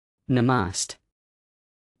Namaste.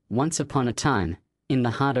 Once upon a time, in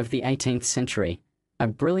the heart of the 18th century, a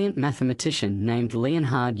brilliant mathematician named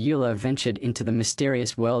Leonhard Euler ventured into the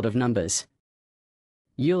mysterious world of numbers.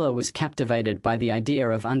 Euler was captivated by the idea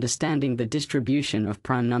of understanding the distribution of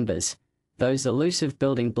prime numbers, those elusive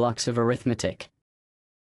building blocks of arithmetic.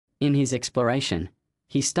 In his exploration,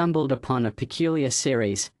 he stumbled upon a peculiar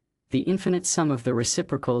series, the infinite sum of the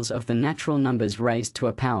reciprocals of the natural numbers raised to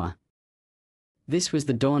a power. This was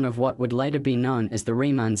the dawn of what would later be known as the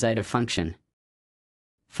Riemann zeta function.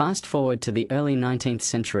 Fast forward to the early 19th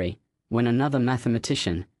century, when another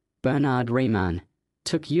mathematician, Bernhard Riemann,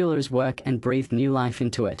 took Euler's work and breathed new life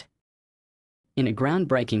into it. In a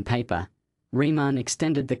groundbreaking paper, Riemann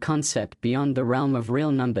extended the concept beyond the realm of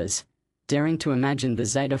real numbers, daring to imagine the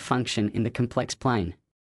zeta function in the complex plane.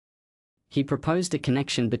 He proposed a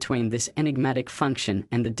connection between this enigmatic function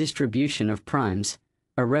and the distribution of primes,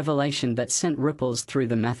 a revelation that sent ripples through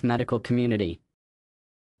the mathematical community.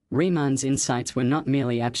 Riemann's insights were not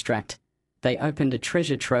merely abstract, they opened a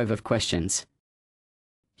treasure trove of questions.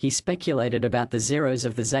 He speculated about the zeros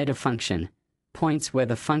of the zeta function, points where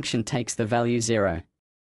the function takes the value 0.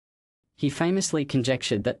 He famously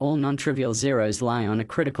conjectured that all non-trivial zeros lie on a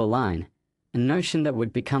critical line, a notion that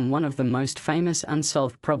would become one of the most famous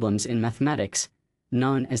unsolved problems in mathematics,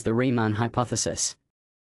 known as the Riemann Hypothesis.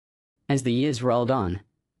 As the years rolled on,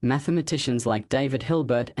 mathematicians like David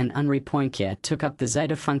Hilbert and Henri Poincaré took up the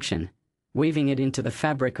zeta function, weaving it into the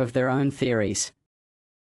fabric of their own theories.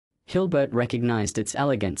 Hilbert recognized its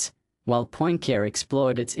elegance, while Poincaré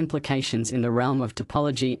explored its implications in the realm of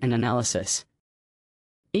topology and analysis.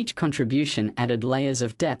 Each contribution added layers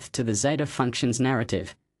of depth to the zeta function's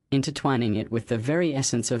narrative, intertwining it with the very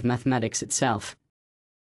essence of mathematics itself.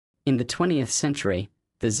 In the 20th century,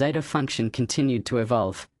 the zeta function continued to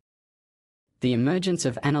evolve. The emergence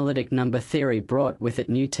of analytic number theory brought with it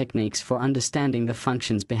new techniques for understanding the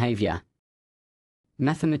function's behavior.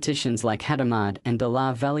 Mathematicians like Hadamard and de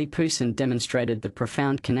la Vallee-Poussin demonstrated the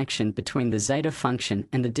profound connection between the zeta function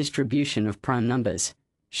and the distribution of prime numbers,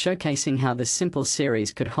 showcasing how the simple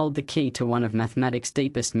series could hold the key to one of mathematics'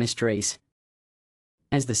 deepest mysteries.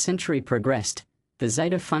 As the century progressed, the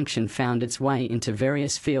zeta function found its way into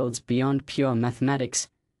various fields beyond pure mathematics,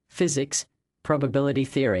 physics, probability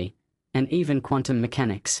theory, and even quantum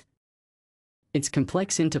mechanics. Its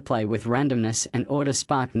complex interplay with randomness and order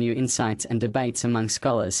sparked new insights and debates among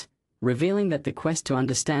scholars, revealing that the quest to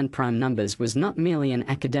understand prime numbers was not merely an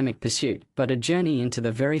academic pursuit but a journey into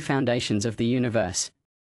the very foundations of the universe.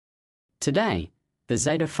 Today, the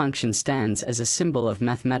zeta function stands as a symbol of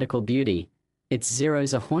mathematical beauty, its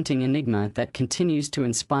zeros a haunting enigma that continues to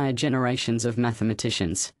inspire generations of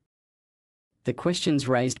mathematicians. The questions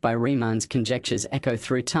raised by Riemann's conjectures echo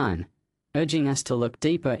through time, urging us to look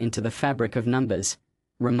deeper into the fabric of numbers,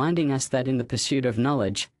 reminding us that in the pursuit of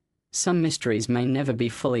knowledge, some mysteries may never be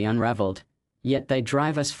fully unraveled, yet they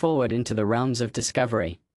drive us forward into the realms of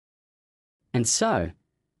discovery. And so,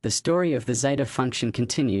 the story of the zeta function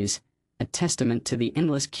continues, a testament to the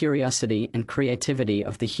endless curiosity and creativity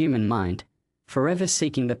of the human mind, forever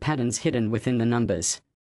seeking the patterns hidden within the numbers.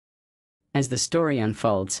 As the story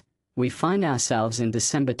unfolds, we find ourselves in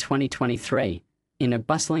December 2023, in a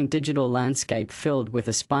bustling digital landscape filled with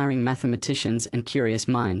aspiring mathematicians and curious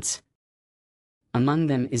minds. Among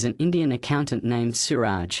them is an Indian accountant named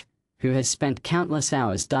Suraj, who has spent countless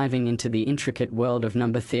hours diving into the intricate world of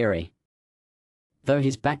number theory. Though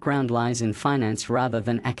his background lies in finance rather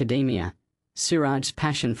than academia, Suraj's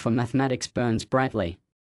passion for mathematics burns brightly.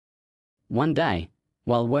 One day,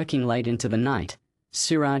 while working late into the night,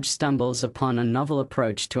 Suraj stumbles upon a novel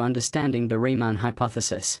approach to understanding the Riemann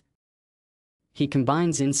hypothesis. He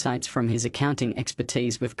combines insights from his accounting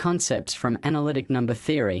expertise with concepts from analytic number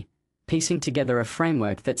theory, piecing together a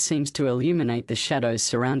framework that seems to illuminate the shadows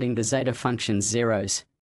surrounding the zeta function's zeros.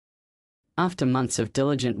 After months of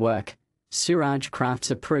diligent work, Suraj crafts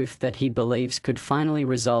a proof that he believes could finally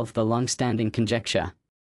resolve the long-standing conjecture.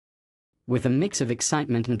 With a mix of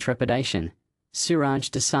excitement and trepidation, Suraj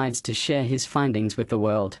decides to share his findings with the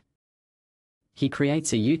world. He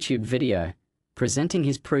creates a YouTube video, presenting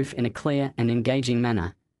his proof in a clear and engaging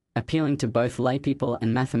manner, appealing to both laypeople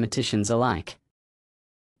and mathematicians alike.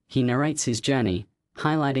 He narrates his journey,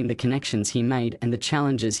 highlighting the connections he made and the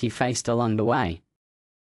challenges he faced along the way.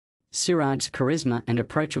 Suraj's charisma and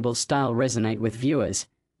approachable style resonate with viewers,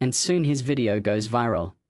 and soon his video goes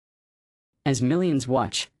viral. As millions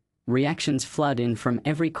watch, reactions flood in from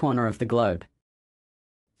every corner of the globe.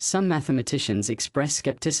 Some mathematicians express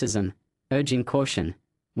skepticism, urging caution,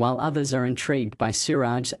 while others are intrigued by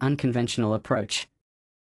Suraj's unconventional approach.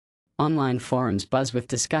 Online forums buzz with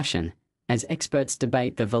discussion, as experts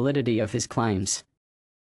debate the validity of his claims.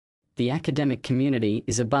 The academic community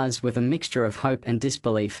is abuzz with a mixture of hope and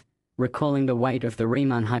disbelief, recalling the weight of the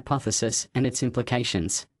Riemann hypothesis and its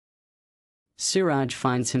implications. Suraj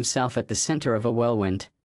finds himself at the center of a whirlwind.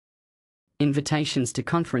 Invitations to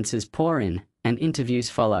conferences pour in, and interviews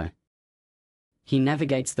follow. He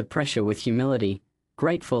navigates the pressure with humility,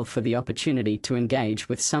 grateful for the opportunity to engage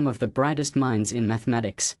with some of the brightest minds in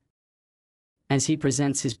mathematics. As he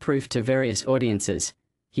presents his proof to various audiences,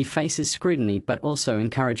 he faces scrutiny but also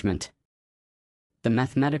encouragement. The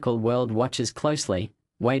mathematical world watches closely,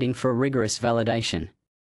 waiting for rigorous validation.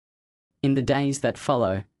 In the days that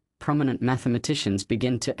follow, prominent mathematicians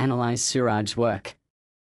begin to analyze Suraj's work.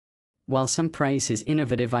 While some praise his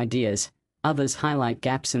innovative ideas, others highlight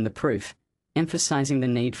gaps in the proof, emphasizing the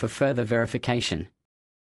need for further verification.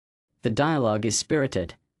 The dialogue is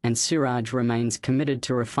spirited, and Suraj remains committed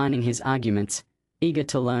to refining his arguments, eager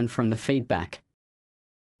to learn from the feedback.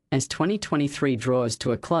 As 2023 draws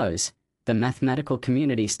to a close, the mathematical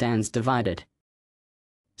community stands divided.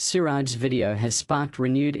 Suraj's video has sparked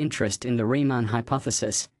renewed interest in the Riemann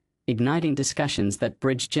hypothesis, igniting discussions that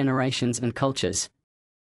bridge generations and cultures.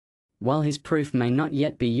 While his proof may not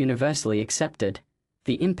yet be universally accepted,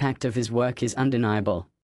 the impact of his work is undeniable.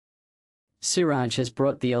 Suraj has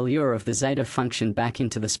brought the allure of the zeta function back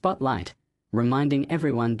into the spotlight, reminding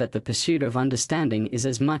everyone that the pursuit of understanding is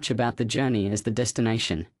as much about the journey as the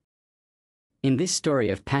destination. In this story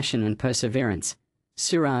of passion and perseverance,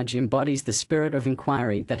 Suraj embodies the spirit of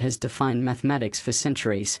inquiry that has defined mathematics for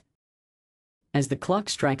centuries. As the clock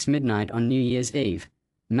strikes midnight on New Year's Eve,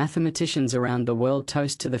 mathematicians around the world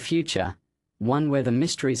toast to the future, one where the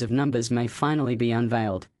mysteries of numbers may finally be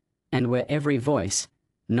unveiled, and where every voice,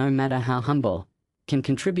 no matter how humble, can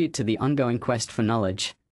contribute to the ongoing quest for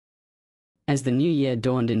knowledge. As the new year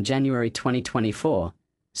dawned in January 2024,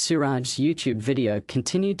 Suraj's YouTube video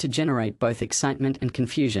continued to generate both excitement and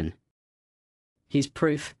confusion. His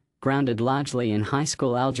proof, grounded largely in high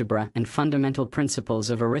school algebra and fundamental principles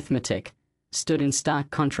of arithmetic, stood in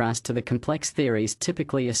stark contrast to the complex theories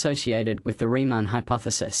typically associated with the Riemann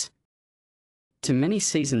hypothesis. To many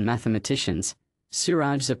seasoned mathematicians,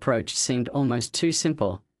 Suraj's approach seemed almost too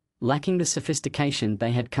simple, lacking the sophistication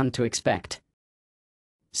they had come to expect.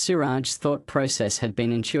 Suraj's thought process had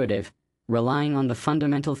been intuitive, relying on the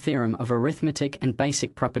fundamental theorem of arithmetic and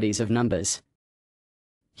basic properties of numbers.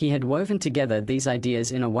 He had woven together these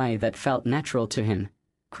ideas in a way that felt natural to him,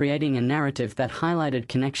 creating a narrative that highlighted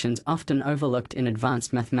connections often overlooked in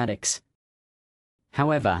advanced mathematics.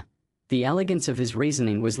 However, the elegance of his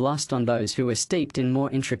reasoning was lost on those who were steeped in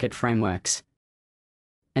more intricate frameworks.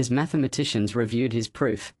 As mathematicians reviewed his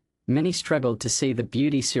proof, many struggled to see the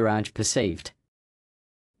beauty Suraj perceived.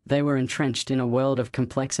 They were entrenched in a world of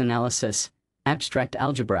complex analysis, abstract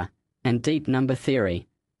algebra, and deep number theory,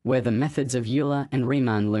 where the methods of Euler and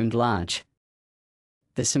Riemann loomed large.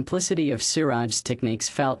 The simplicity of Suraj's techniques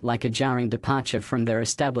felt like a jarring departure from their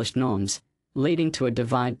established norms, leading to a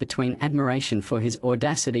divide between admiration for his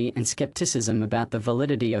audacity and skepticism about the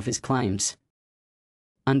validity of his claims.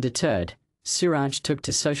 Undeterred, Suraj took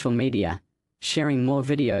to social media, sharing more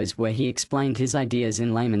videos where he explained his ideas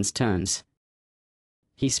in layman's terms.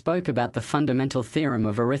 He spoke about the fundamental theorem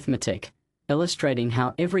of arithmetic, illustrating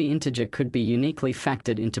how every integer could be uniquely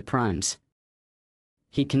factored into primes.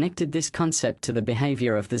 He connected this concept to the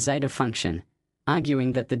behavior of the zeta function,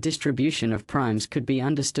 arguing that the distribution of primes could be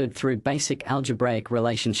understood through basic algebraic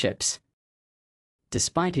relationships.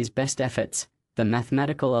 Despite his best efforts, the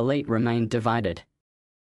mathematical elite remained divided.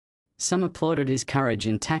 Some applauded his courage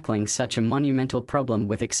in tackling such a monumental problem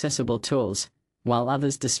with accessible tools, while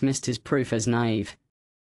others dismissed his proof as naive.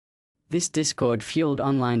 This discord fueled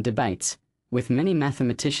online debates, with many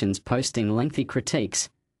mathematicians posting lengthy critiques,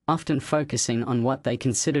 often focusing on what they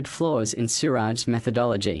considered flaws in Suraj's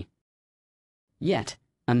methodology. Yet,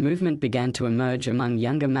 a movement began to emerge among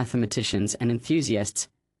younger mathematicians and enthusiasts,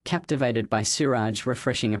 captivated by Suraj's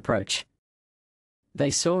refreshing approach. They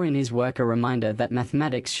saw in his work a reminder that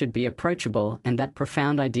mathematics should be approachable and that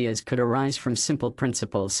profound ideas could arise from simple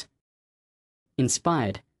principles.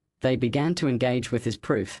 Inspired, they began to engage with his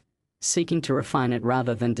proof, seeking to refine it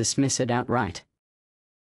rather than dismiss it outright.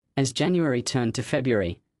 As January turned to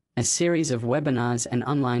February, a series of webinars and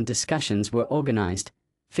online discussions were organized,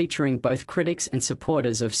 featuring both critics and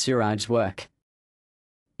supporters of Suraj's work.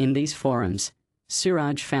 In these forums,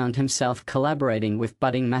 Suraj found himself collaborating with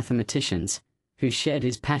budding mathematicians, who shared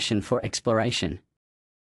his passion for exploration.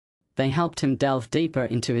 They helped him delve deeper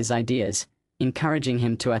into his ideas, encouraging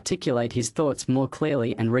him to articulate his thoughts more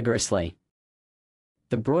clearly and rigorously.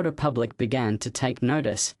 The broader public began to take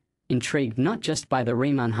notice, intrigued not just by the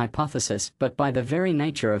Riemann hypothesis but by the very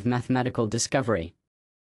nature of mathematical discovery.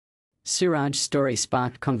 Suraj's story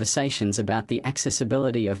sparked conversations about the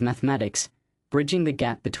accessibility of mathematics, bridging the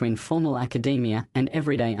gap between formal academia and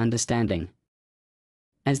everyday understanding.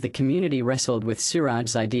 As the community wrestled with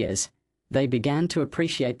Suraj's ideas, they began to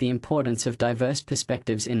appreciate the importance of diverse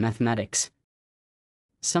perspectives in mathematics.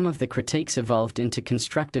 Some of the critiques evolved into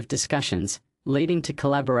constructive discussions, leading to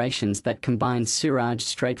collaborations that combined Suraj's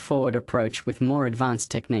straightforward approach with more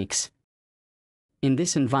advanced techniques. In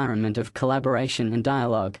this environment of collaboration and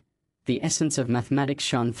dialogue, the essence of mathematics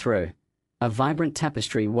shone through, a vibrant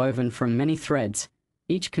tapestry woven from many threads,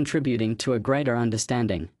 each contributing to a greater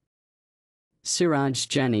understanding. Suraj's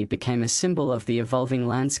journey became a symbol of the evolving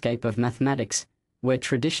landscape of mathematics, where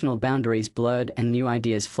traditional boundaries blurred and new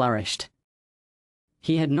ideas flourished.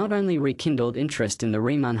 He had not only rekindled interest in the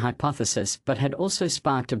Riemann hypothesis but had also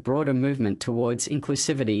sparked a broader movement towards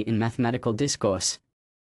inclusivity in mathematical discourse.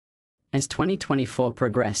 As 2024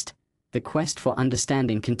 progressed, the quest for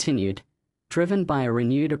understanding continued, driven by a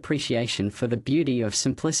renewed appreciation for the beauty of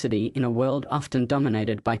simplicity in a world often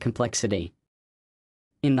dominated by complexity.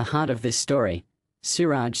 In the heart of this story,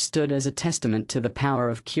 Suraj stood as a testament to the power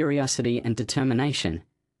of curiosity and determination,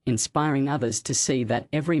 inspiring others to see that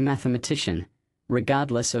every mathematician,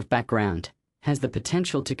 regardless of background, has the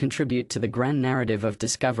potential to contribute to the grand narrative of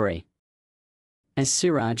discovery. As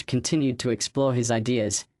Suraj continued to explore his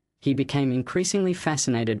ideas, he became increasingly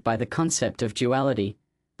fascinated by the concept of duality,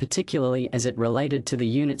 particularly as it related to the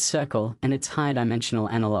unit circle and its high-dimensional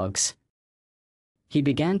analogues. He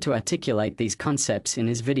began to articulate these concepts in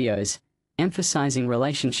his videos, emphasizing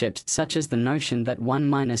relationships such as the notion that 1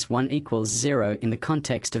 minus 1 equals 0 in the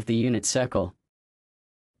context of the unit circle.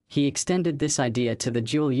 He extended this idea to the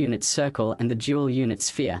dual unit circle and the dual unit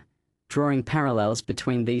sphere, drawing parallels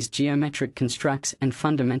between these geometric constructs and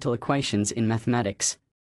fundamental equations in mathematics.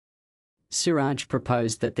 Suraj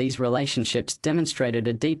proposed that these relationships demonstrated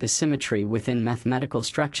a deeper symmetry within mathematical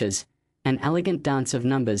structures, an elegant dance of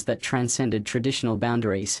numbers that transcended traditional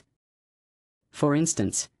boundaries. For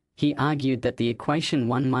instance, he argued that the equation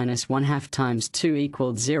 1 minus 1/2 times 2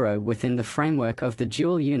 equaled 0 within the framework of the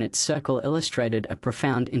dual unit circle illustrated a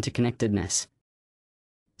profound interconnectedness.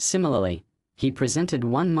 Similarly, he presented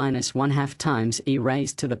 1 minus 1/2 times e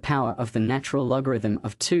raised to the power of the natural logarithm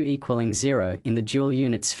of 2 equaling 0 in the dual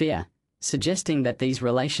unit sphere, suggesting that these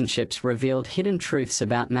relationships revealed hidden truths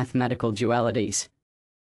about mathematical dualities.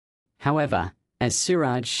 However, as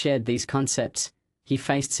Suraj shared these concepts, he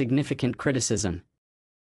faced significant criticism.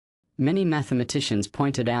 Many mathematicians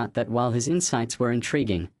pointed out that while his insights were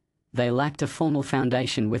intriguing, they lacked a formal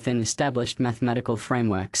foundation within established mathematical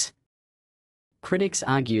frameworks. Critics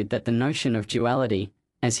argued that the notion of duality,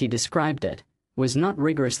 as he described it, was not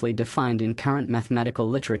rigorously defined in current mathematical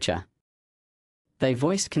literature. They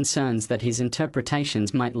voiced concerns that his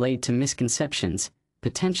interpretations might lead to misconceptions,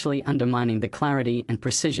 potentially undermining the clarity and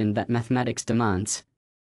precision that mathematics demands.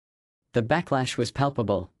 The backlash was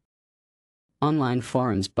palpable. Online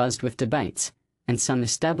forums buzzed with debates, and some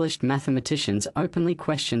established mathematicians openly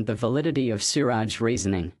questioned the validity of Suraj's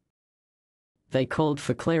reasoning. They called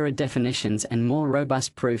for clearer definitions and more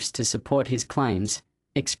robust proofs to support his claims,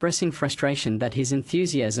 expressing frustration that his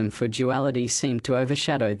enthusiasm for duality seemed to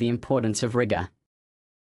overshadow the importance of rigor.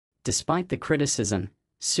 Despite the criticism,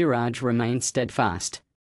 Suraj remained steadfast.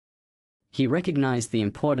 He recognized the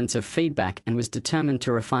importance of feedback and was determined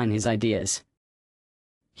to refine his ideas.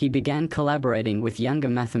 He began collaborating with younger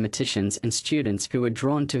mathematicians and students who were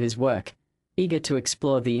drawn to his work, eager to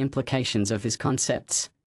explore the implications of his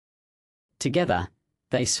concepts. Together,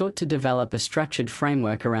 they sought to develop a structured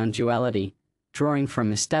framework around duality, drawing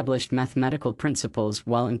from established mathematical principles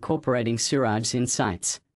while incorporating Suraj's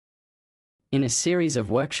insights. In a series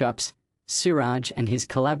of workshops, Suraj and his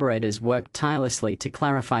collaborators worked tirelessly to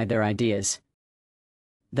clarify their ideas.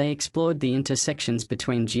 They explored the intersections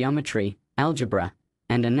between geometry, algebra,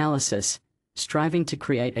 and analysis, striving to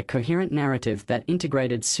create a coherent narrative that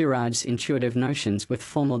integrated Suraj's intuitive notions with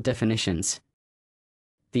formal definitions.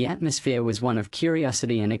 The atmosphere was one of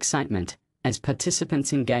curiosity and excitement, as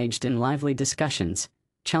participants engaged in lively discussions,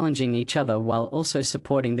 challenging each other while also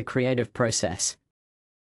supporting the creative process.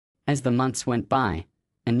 As the months went by,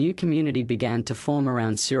 a new community began to form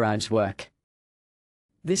around Suraj's work.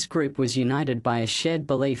 This group was united by a shared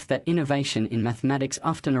belief that innovation in mathematics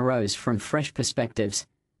often arose from fresh perspectives,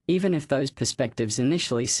 even if those perspectives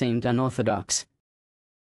initially seemed unorthodox.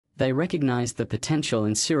 They recognized the potential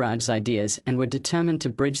in Suraj's ideas and were determined to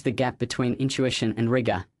bridge the gap between intuition and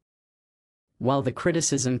rigor. While the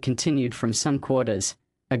criticism continued from some quarters,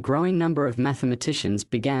 a growing number of mathematicians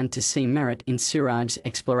began to see merit in Suraj's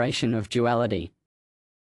exploration of duality.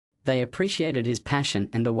 They appreciated his passion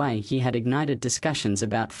and the way he had ignited discussions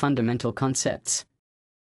about fundamental concepts.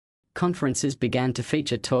 Conferences began to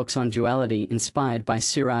feature talks on duality inspired by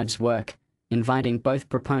Suraj's work, inviting both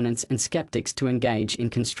proponents and skeptics to engage in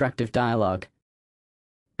constructive dialogue.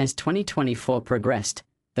 As 2024 progressed,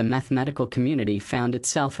 the mathematical community found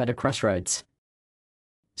itself at a crossroads.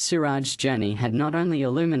 Suraj's journey had not only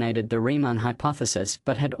illuminated the Riemann hypothesis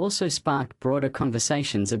but had also sparked broader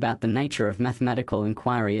conversations about the nature of mathematical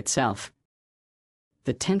inquiry itself.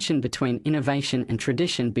 The tension between innovation and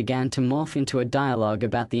tradition began to morph into a dialogue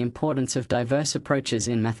about the importance of diverse approaches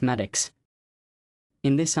in mathematics.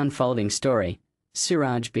 In this unfolding story,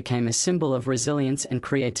 Suraj became a symbol of resilience and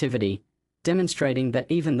creativity, demonstrating that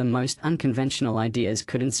even the most unconventional ideas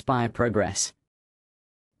could inspire progress.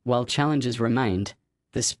 While challenges remained,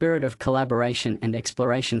 the spirit of collaboration and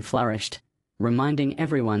exploration flourished, reminding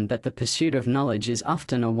everyone that the pursuit of knowledge is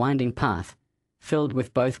often a winding path, filled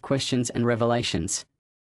with both questions and revelations.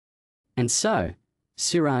 And so,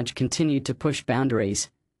 Suraj continued to push boundaries,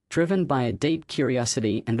 driven by a deep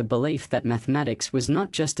curiosity and the belief that mathematics was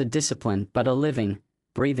not just a discipline but a living,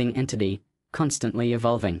 breathing entity, constantly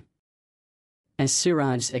evolving. As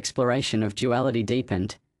Suraj's exploration of duality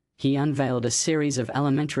deepened, he unveiled a series of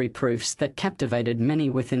elementary proofs that captivated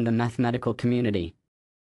many within the mathematical community.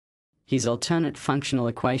 His alternate functional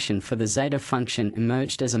equation for the zeta function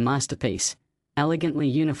emerged as a masterpiece, elegantly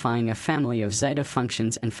unifying a family of zeta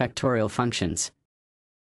functions and factorial functions.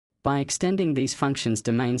 By extending these functions'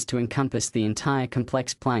 domains to encompass the entire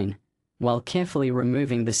complex plane, while carefully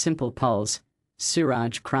removing the simple poles,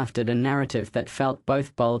 Suraj crafted a narrative that felt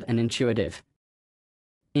both bold and intuitive.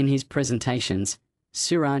 In his presentations,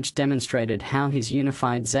 Suraj demonstrated how his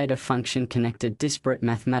unified zeta function connected disparate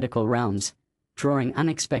mathematical realms, drawing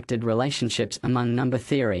unexpected relationships among number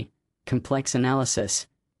theory, complex analysis,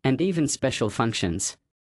 and even special functions.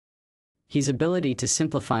 His ability to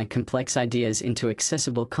simplify complex ideas into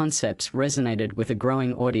accessible concepts resonated with a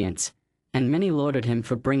growing audience, and many lauded him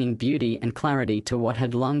for bringing beauty and clarity to what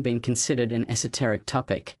had long been considered an esoteric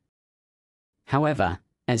topic. However,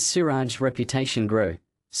 as Suraj's reputation grew,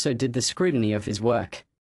 so did the scrutiny of his work.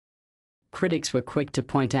 Critics were quick to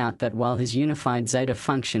point out that while his unified zeta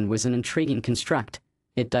function was an intriguing construct,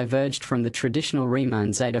 it diverged from the traditional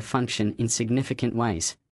Riemann zeta function in significant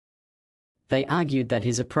ways. They argued that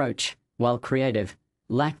his approach, while creative,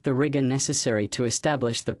 lacked the rigor necessary to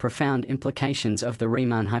establish the profound implications of the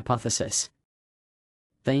Riemann hypothesis.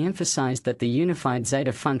 They emphasized that the unified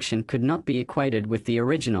zeta function could not be equated with the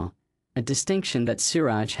original, a distinction that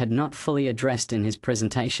Suraj had not fully addressed in his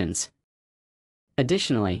presentations.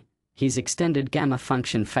 Additionally, his extended gamma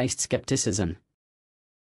function faced skepticism.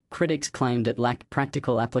 Critics claimed it lacked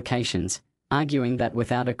practical applications, arguing that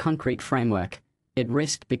without a concrete framework, it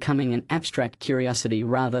risked becoming an abstract curiosity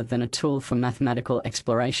rather than a tool for mathematical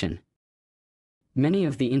exploration. Many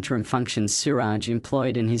of the interim functions Suraj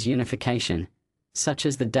employed in his unification, such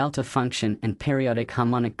as the delta function and periodic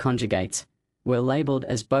harmonic conjugates, were labeled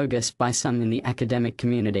as bogus by some in the academic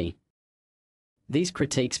community. These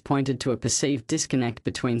critiques pointed to a perceived disconnect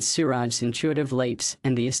between Suraj's intuitive leaps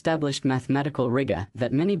and the established mathematical rigor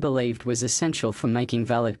that many believed was essential for making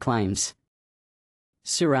valid claims.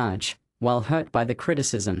 Suraj, while hurt by the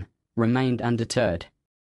criticism, remained undeterred.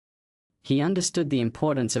 He understood the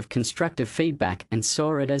importance of constructive feedback and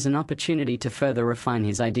saw it as an opportunity to further refine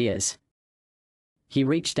his ideas. He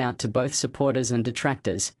reached out to both supporters and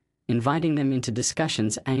detractors, inviting them into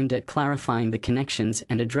discussions aimed at clarifying the connections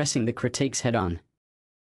and addressing the critiques head-on.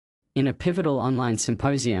 In a pivotal online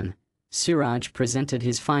symposium, Suraj presented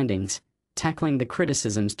his findings, tackling the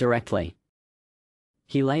criticisms directly.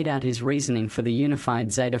 He laid out his reasoning for the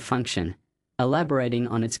unified zeta function, elaborating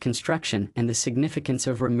on its construction and the significance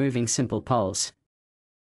of removing simple poles.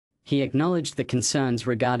 He acknowledged the concerns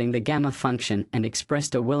regarding the gamma function and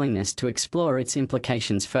expressed a willingness to explore its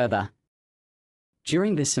implications further.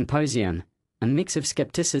 During this symposium, a mix of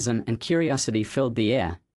skepticism and curiosity filled the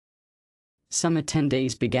air. Some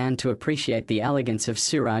attendees began to appreciate the elegance of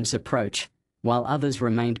Suraj's approach, while others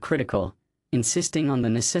remained critical, insisting on the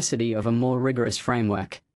necessity of a more rigorous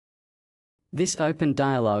framework. This open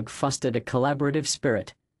dialogue fostered a collaborative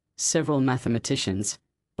spirit. Several mathematicians,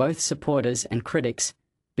 both supporters and critics,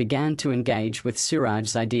 began to engage with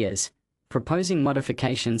Suraj's ideas, proposing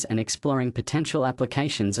modifications and exploring potential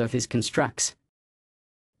applications of his constructs.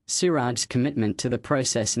 Suraj's commitment to the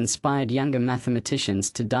process inspired younger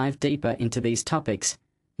mathematicians to dive deeper into these topics,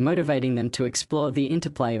 motivating them to explore the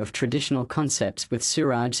interplay of traditional concepts with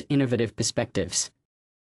Suraj's innovative perspectives.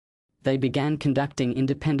 They began conducting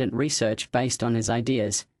independent research based on his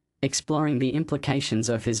ideas, exploring the implications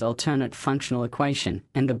of his alternate functional equation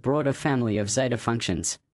and the broader family of zeta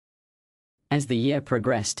functions. As the year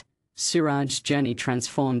progressed, Suraj's journey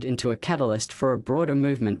transformed into a catalyst for a broader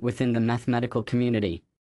movement within the mathematical community.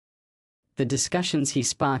 The discussions he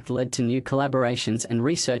sparked led to new collaborations and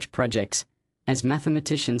research projects, as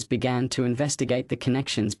mathematicians began to investigate the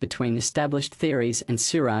connections between established theories and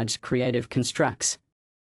Suraj's creative constructs.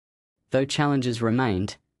 Though challenges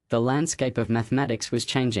remained, the landscape of mathematics was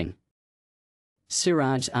changing.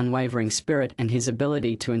 Suraj's unwavering spirit and his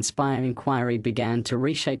ability to inspire inquiry began to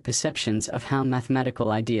reshape perceptions of how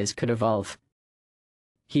mathematical ideas could evolve.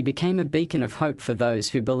 He became a beacon of hope for those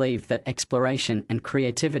who believed that exploration and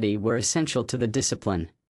creativity were essential to the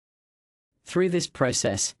discipline. Through this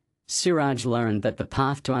process, Suraj learned that the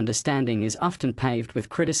path to understanding is often paved with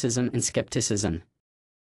criticism and skepticism.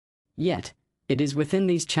 Yet, it is within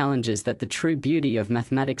these challenges that the true beauty of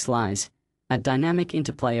mathematics lies, a dynamic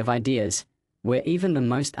interplay of ideas, where even the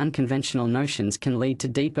most unconventional notions can lead to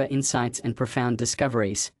deeper insights and profound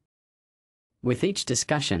discoveries. With each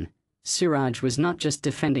discussion, Suraj was not just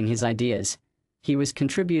defending his ideas, he was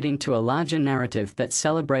contributing to a larger narrative that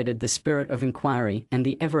celebrated the spirit of inquiry and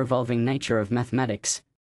the ever-evolving nature of mathematics.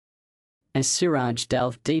 As Suraj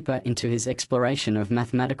delved deeper into his exploration of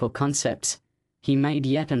mathematical concepts, he made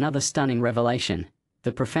yet another stunning revelation: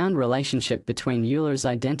 the profound relationship between Euler's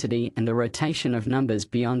identity and the rotation of numbers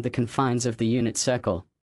beyond the confines of the unit circle.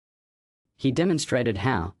 He demonstrated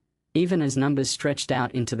how, even as numbers stretched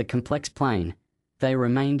out into the complex plane, they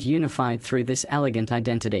remained unified through this elegant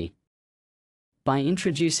identity. By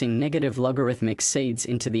introducing negative logarithmic seeds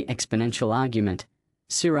into the exponential argument,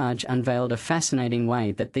 Suraj unveiled a fascinating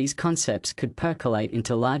way that these concepts could percolate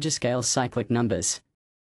into larger-scale cyclic numbers.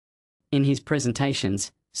 In his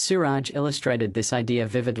presentations, Suraj illustrated this idea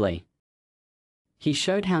vividly. He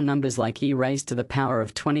showed how numbers like e raised to the power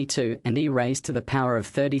of 22 and e raised to the power of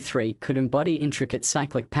 33 could embody intricate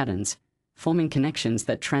cyclic patterns, forming connections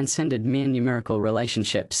that transcended mere numerical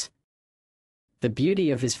relationships. The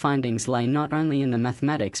beauty of his findings lay not only in the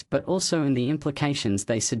mathematics but also in the implications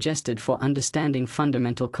they suggested for understanding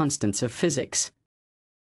fundamental constants of physics.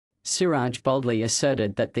 Suraj boldly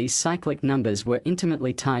asserted that these cyclic numbers were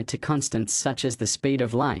intimately tied to constants such as the speed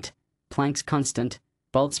of light, Planck's constant,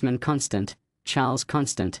 Boltzmann constant, Charles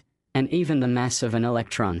constant, and even the mass of an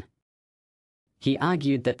electron. He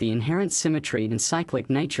argued that the inherent symmetry and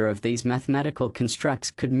cyclic nature of these mathematical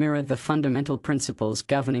constructs could mirror the fundamental principles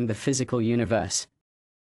governing the physical universe.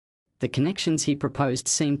 The connections he proposed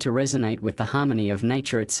seemed to resonate with the harmony of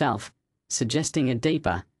nature itself, suggesting a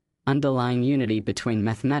deeper, underlying unity between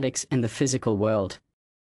mathematics and the physical world.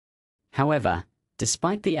 However,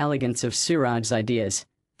 despite the elegance of Suraj's ideas,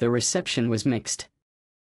 the reception was mixed.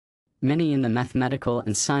 Many in the mathematical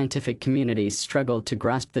and scientific communities struggled to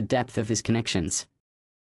grasp the depth of his connections.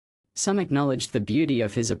 Some acknowledged the beauty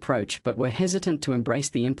of his approach but were hesitant to embrace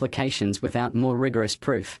the implications without more rigorous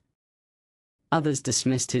proof. Others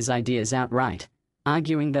dismissed his ideas outright,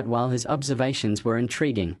 arguing that while his observations were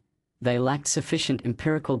intriguing, they lacked sufficient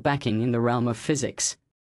empirical backing in the realm of physics.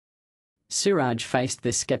 Suraj faced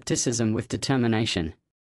this skepticism with determination.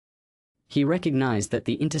 He recognized that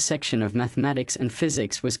the intersection of mathematics and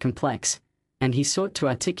physics was complex, and he sought to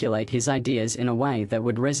articulate his ideas in a way that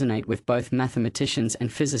would resonate with both mathematicians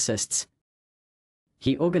and physicists.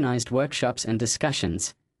 He organized workshops and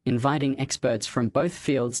discussions, inviting experts from both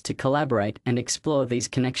fields to collaborate and explore these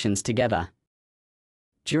connections together.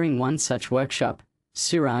 During one such workshop,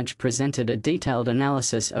 Suraj presented a detailed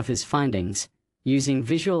analysis of his findings, using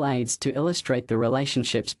visual aids to illustrate the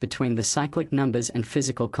relationships between the cyclic numbers and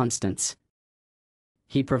physical constants.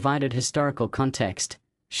 He provided historical context,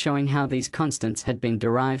 showing how these constants had been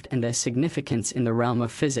derived and their significance in the realm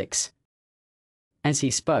of physics. As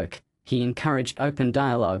he spoke, he encouraged open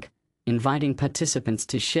dialogue, inviting participants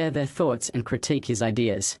to share their thoughts and critique his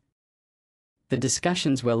ideas. The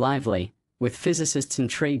discussions were lively, with physicists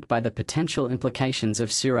intrigued by the potential implications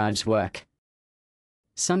of Suraj's work.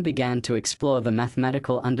 Some began to explore the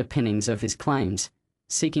mathematical underpinnings of his claims,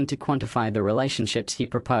 seeking to quantify the relationships he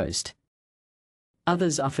proposed.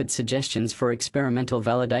 Others offered suggestions for experimental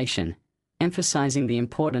validation, emphasizing the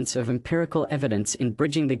importance of empirical evidence in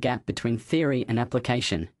bridging the gap between theory and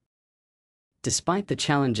application. Despite the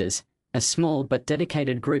challenges, a small but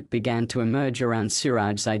dedicated group began to emerge around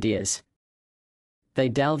Suraj's ideas. They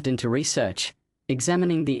delved into research,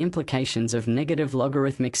 examining the implications of negative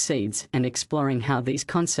logarithmic seeds and exploring how these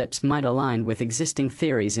concepts might align with existing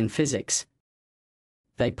theories in physics.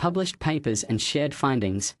 They published papers and shared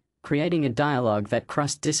findings, creating a dialogue that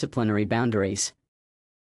crossed disciplinary boundaries.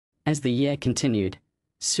 As the year continued,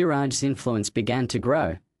 Suraj's influence began to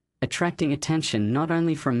grow, attracting attention not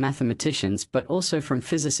only from mathematicians but also from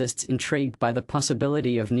physicists intrigued by the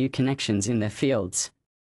possibility of new connections in their fields.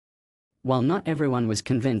 While not everyone was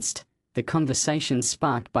convinced, the conversations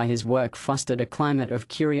sparked by his work fostered a climate of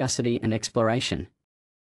curiosity and exploration.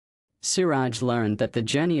 Suraj learned that the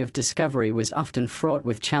journey of discovery was often fraught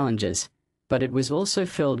with challenges, but it was also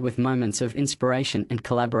filled with moments of inspiration and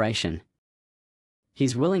collaboration.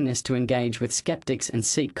 His willingness to engage with skeptics and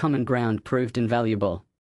seek common ground proved invaluable.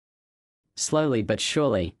 Slowly but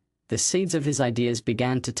surely, the seeds of his ideas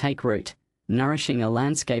began to take root, nourishing a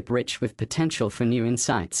landscape rich with potential for new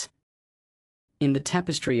insights. In the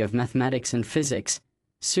tapestry of mathematics and physics,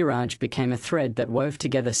 Suraj became a thread that wove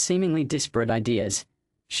together seemingly disparate ideas,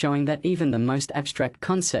 showing that even the most abstract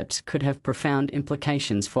concepts could have profound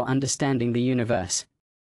implications for understanding the universe.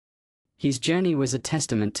 His journey was a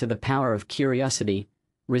testament to the power of curiosity,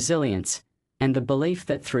 resilience, and the belief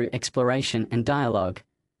that through exploration and dialogue,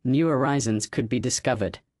 new horizons could be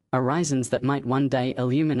discovered, horizons that might one day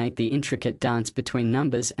illuminate the intricate dance between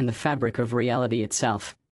numbers and the fabric of reality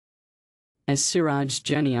itself. As Suraj's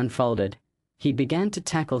journey unfolded, he began to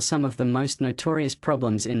tackle some of the most notorious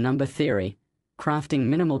problems in number theory, crafting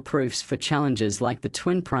minimal proofs for challenges like the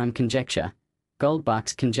twin prime conjecture,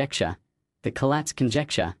 Goldbach's conjecture, the collatz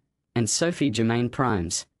conjecture, and Sophie-Germain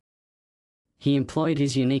primes. He employed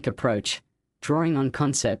his unique approach, drawing on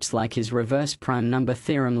concepts like his reverse prime number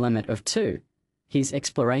theorem limit of 2, his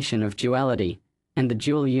exploration of duality, and the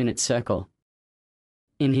dual unit circle.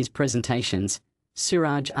 In his presentations,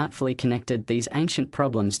 Suraj artfully connected these ancient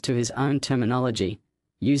problems to his own terminology,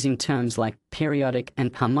 using terms like periodic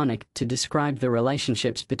and harmonic to describe the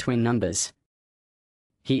relationships between numbers.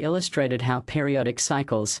 He illustrated how periodic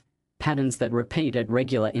cycles, patterns that repeat at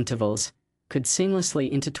regular intervals, could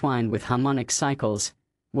seamlessly intertwine with harmonic cycles,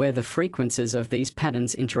 where the frequencies of these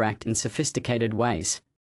patterns interact in sophisticated ways.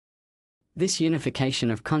 This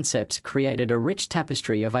unification of concepts created a rich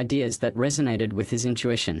tapestry of ideas that resonated with his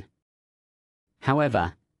intuition.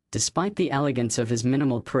 However, despite the elegance of his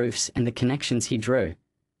minimal proofs and the connections he drew,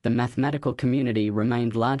 the mathematical community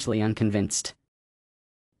remained largely unconvinced.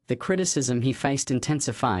 The criticism he faced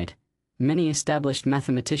intensified. Many established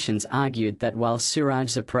mathematicians argued that while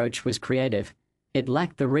Suraj's approach was creative, it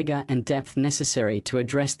lacked the rigor and depth necessary to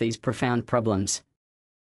address these profound problems.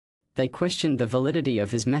 They questioned the validity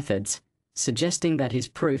of his methods, suggesting that his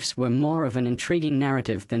proofs were more of an intriguing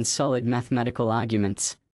narrative than solid mathematical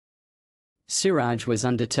arguments. Suraj was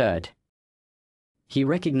undeterred. He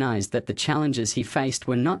recognized that the challenges he faced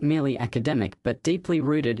were not merely academic but deeply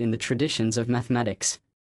rooted in the traditions of mathematics.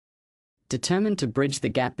 Determined to bridge the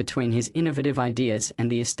gap between his innovative ideas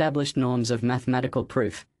and the established norms of mathematical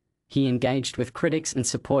proof, he engaged with critics and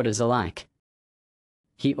supporters alike.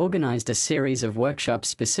 He organized a series of workshops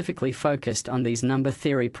specifically focused on these number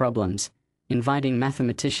theory problems, inviting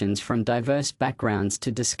mathematicians from diverse backgrounds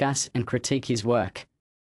to discuss and critique his work.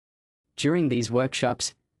 During these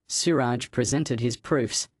workshops, Suraj presented his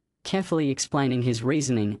proofs, carefully explaining his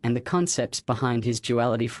reasoning and the concepts behind his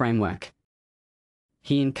duality framework.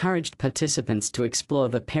 He encouraged participants to explore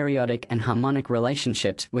the periodic and harmonic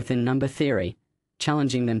relationships within number theory,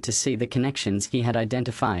 challenging them to see the connections he had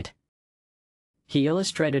identified. He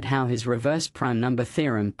illustrated how his reverse prime number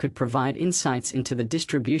theorem could provide insights into the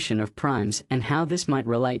distribution of primes and how this might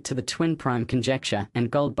relate to the twin prime conjecture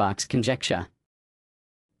and Goldbach's conjecture.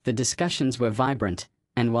 The discussions were vibrant,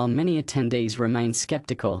 and while many attendees remained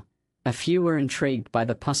skeptical, a few were intrigued by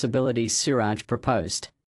the possibilities Suraj proposed.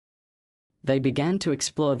 They began to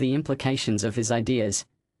explore the implications of his ideas,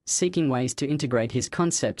 seeking ways to integrate his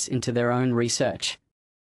concepts into their own research.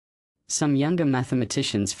 Some younger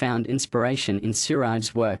mathematicians found inspiration in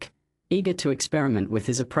Suraj's work, eager to experiment with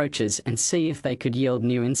his approaches and see if they could yield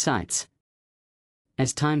new insights.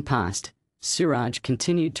 As time passed, Suraj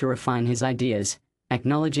continued to refine his ideas,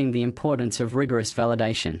 acknowledging the importance of rigorous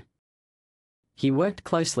validation. He worked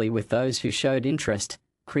closely with those who showed interest,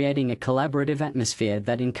 creating a collaborative atmosphere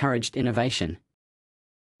that encouraged innovation.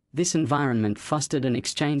 This environment fostered an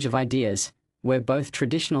exchange of ideas, where both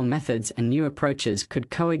traditional methods and new approaches could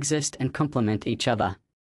coexist and complement each other.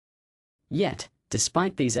 Yet,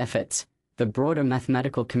 despite these efforts, the broader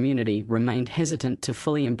mathematical community remained hesitant to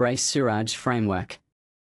fully embrace Suraj's framework.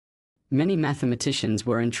 Many mathematicians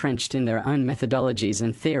were entrenched in their own methodologies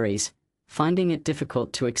and theories, finding it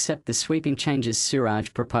difficult to accept the sweeping changes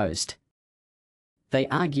Suraj proposed. They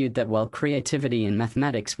argued that while creativity in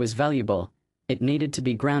mathematics was valuable, it needed to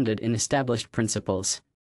be grounded in established principles.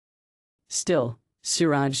 Still,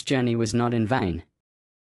 Suraj's journey was not in vain.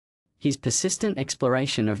 His persistent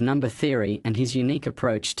exploration of number theory and his unique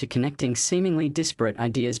approach to connecting seemingly disparate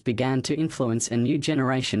ideas began to influence a new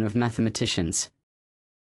generation of mathematicians.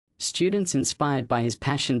 Students inspired by his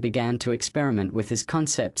passion began to experiment with his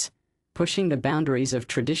concepts, pushing the boundaries of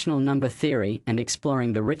traditional number theory and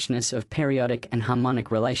exploring the richness of periodic and harmonic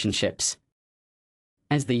relationships.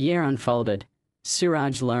 As the year unfolded,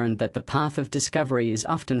 Suraj learned that the path of discovery is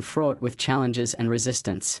often fraught with challenges and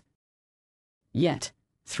resistance. Yet,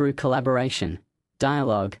 through collaboration,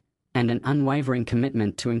 dialogue, and an unwavering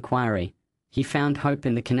commitment to inquiry, he found hope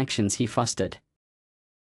in the connections he fostered.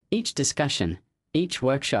 Each discussion, each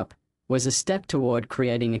workshop, was a step toward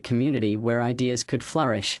creating a community where ideas could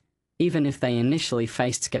flourish, even if they initially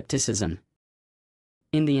faced skepticism.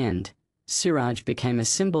 In the end, Suraj became a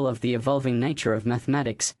symbol of the evolving nature of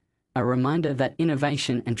mathematics, a reminder that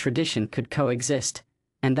innovation and tradition could coexist,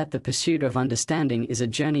 and that the pursuit of understanding is a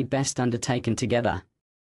journey best undertaken together.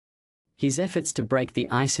 His efforts to break the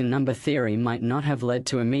ice in number theory might not have led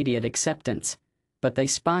to immediate acceptance, but they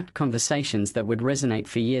sparked conversations that would resonate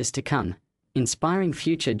for years to come, inspiring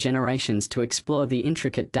future generations to explore the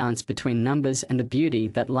intricate dance between numbers and the beauty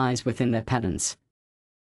that lies within their patterns.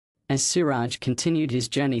 As Suraj continued his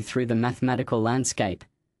journey through the mathematical landscape,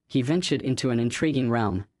 he ventured into an intriguing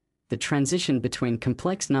realm: the transition between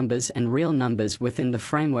complex numbers and real numbers within the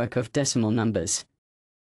framework of decimal numbers.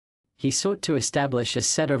 He sought to establish a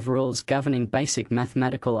set of rules governing basic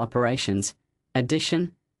mathematical operations: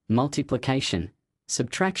 addition, multiplication,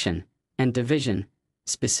 subtraction, and division,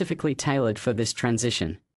 specifically tailored for this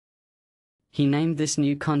transition. He named this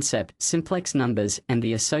new concept simplex numbers and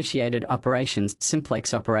the associated operations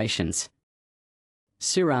simplex operations.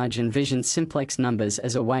 Suraj envisioned simplex numbers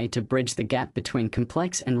as a way to bridge the gap between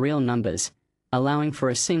complex and real numbers, allowing for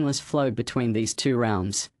a seamless flow between these two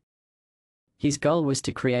realms. His goal was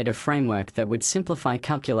to create a framework that would simplify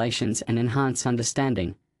calculations and enhance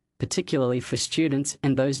understanding, particularly for students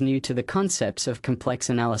and those new to the concepts of complex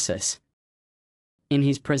analysis. In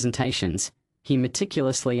his presentations, he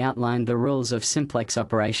meticulously outlined the rules of simplex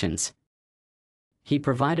operations. He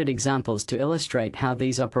provided examples to illustrate how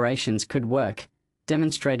these operations could work,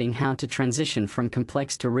 demonstrating how to transition from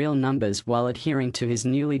complex to real numbers while adhering to his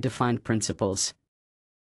newly defined principles.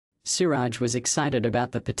 Suraj was excited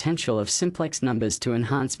about the potential of simplex numbers to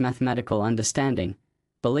enhance mathematical understanding,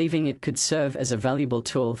 believing it could serve as a valuable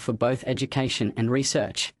tool for both education and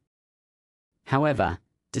research. However,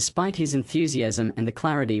 despite his enthusiasm and the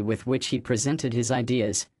clarity with which he presented his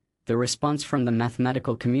ideas, the response from the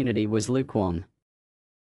mathematical community was lukewarm.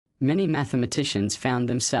 Many mathematicians found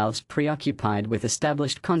themselves preoccupied with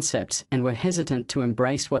established concepts and were hesitant to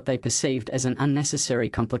embrace what they perceived as an unnecessary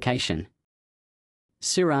complication.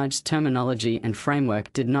 Suraj's terminology and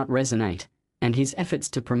framework did not resonate, and his efforts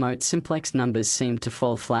to promote simplex numbers seemed to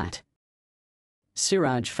fall flat.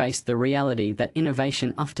 Suraj faced the reality that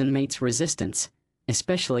innovation often meets resistance,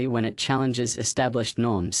 especially when it challenges established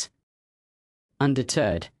norms.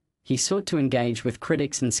 Undeterred, he sought to engage with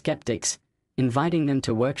critics and skeptics, inviting them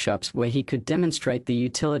to workshops where he could demonstrate the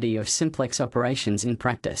utility of simplex operations in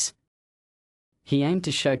practice. He aimed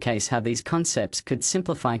to showcase how these concepts could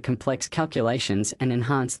simplify complex calculations and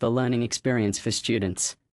enhance the learning experience for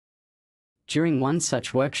students. During one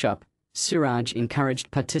such workshop, Suraj encouraged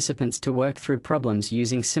participants to work through problems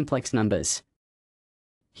using simplex numbers.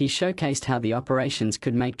 He showcased how the operations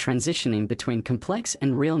could make transitioning between complex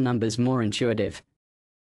and real numbers more intuitive.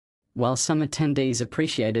 While some attendees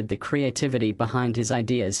appreciated the creativity behind his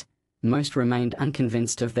ideas, most remained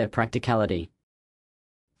unconvinced of their practicality.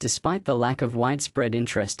 Despite the lack of widespread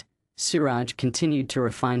interest, Suraj continued to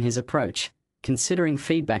refine his approach, considering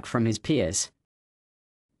feedback from his peers.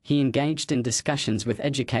 He engaged in discussions with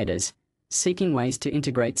educators, seeking ways to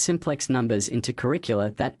integrate simplex numbers into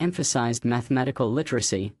curricula that emphasized mathematical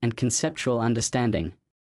literacy and conceptual understanding.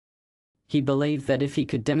 He believed that if he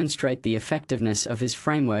could demonstrate the effectiveness of his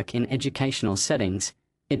framework in educational settings,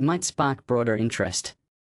 it might spark broader interest.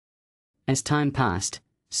 As time passed,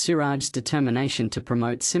 Suraj's determination to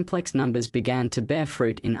promote simplex numbers began to bear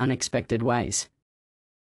fruit in unexpected ways.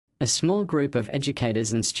 A small group of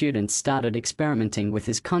educators and students started experimenting with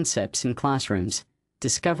his concepts in classrooms,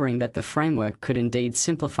 discovering that the framework could indeed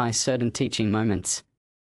simplify certain teaching moments.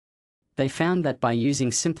 They found that by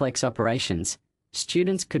using simplex operations,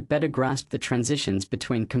 students could better grasp the transitions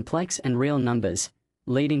between complex and real numbers,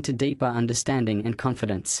 leading to deeper understanding and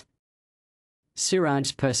confidence.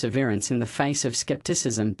 Suraj's perseverance in the face of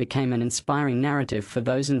skepticism became an inspiring narrative for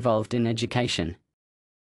those involved in education.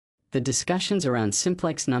 The discussions around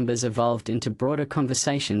simplex numbers evolved into broader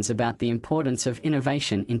conversations about the importance of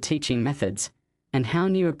innovation in teaching methods, and how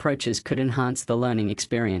new approaches could enhance the learning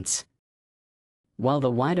experience. While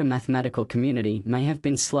the wider mathematical community may have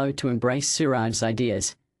been slow to embrace Suraj's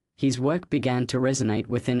ideas, his work began to resonate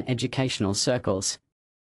within educational circles.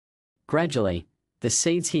 Gradually, the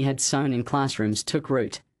seeds he had sown in classrooms took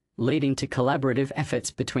root, leading to collaborative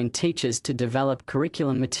efforts between teachers to develop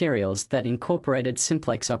curriculum materials that incorporated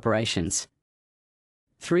simplex operations.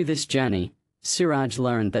 Through this journey, Suraj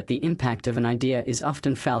learned that the impact of an idea is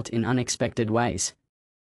often felt in unexpected ways.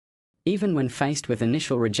 Even when faced with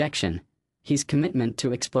initial rejection, his commitment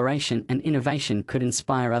to exploration and innovation could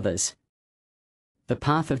inspire others. The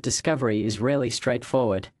path of discovery is rarely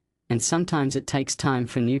straightforward, and sometimes it takes time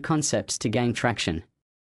for new concepts to gain traction.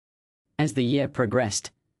 As the year progressed,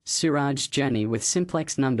 Suraj's journey with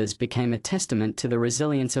simplex numbers became a testament to the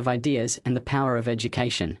resilience of ideas and the power of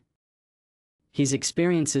education. His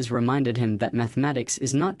experiences reminded him that mathematics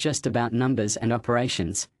is not just about numbers and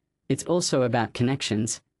operations, it's also about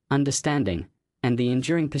connections, understanding, and the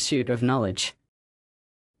enduring pursuit of knowledge.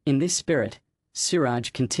 In this spirit,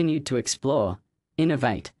 Suraj continued to explore,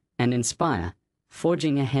 innovate, and inspire,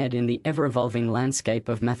 forging ahead in the ever-evolving landscape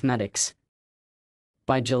of mathematics.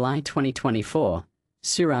 By July 2024,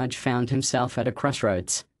 Suraj found himself at a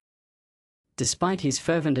crossroads. Despite his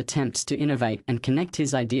fervent attempts to innovate and connect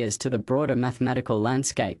his ideas to the broader mathematical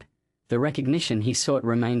landscape, the recognition he sought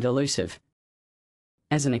remained elusive.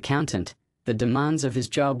 As an accountant, the demands of his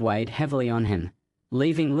job weighed heavily on him,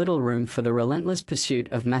 leaving little room for the relentless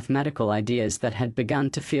pursuit of mathematical ideas that had begun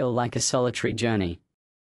to feel like a solitary journey.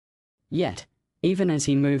 Yet, even as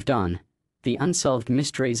he moved on, the unsolved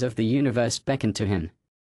mysteries of the universe beckoned to him.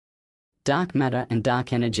 Dark matter and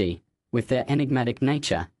dark energy, with their enigmatic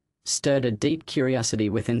nature, stirred a deep curiosity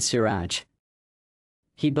within Suraj.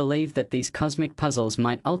 He believed that these cosmic puzzles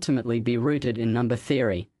might ultimately be rooted in number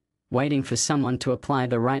theory, waiting for someone to apply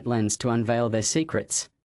the right lens to unveil their secrets.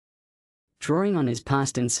 Drawing on his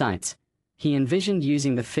past insights, he envisioned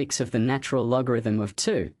using the fix of the natural logarithm of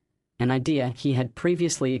 2, an idea he had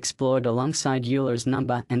previously explored alongside Euler's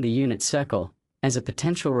number and the unit circle, as a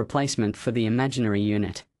potential replacement for the imaginary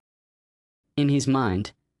unit. In his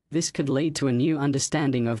mind, this could lead to a new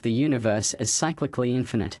understanding of the universe as cyclically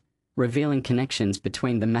infinite, revealing connections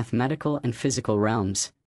between the mathematical and physical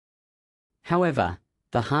realms. However,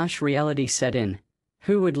 the harsh reality set in.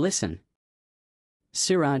 Who would listen?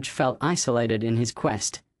 Suraj felt isolated in his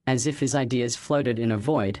quest, as if his ideas floated in a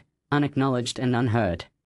void, unacknowledged and unheard.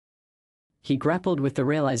 He grappled with the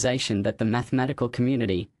realization that the mathematical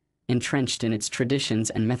community, entrenched in its traditions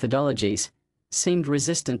and methodologies, seemed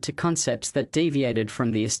resistant to concepts that deviated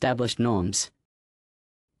from the established norms.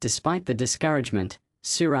 Despite the discouragement,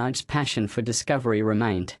 Suraj's passion for discovery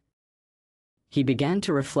remained. He began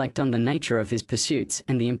to reflect on the nature of his pursuits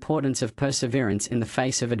and the importance of perseverance in the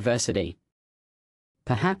face of adversity.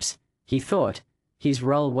 Perhaps, he thought, his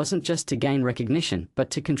role wasn't just to gain recognition but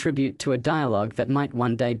to contribute to a dialogue that might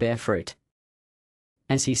one day bear fruit.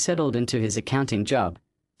 As he settled into his accounting job,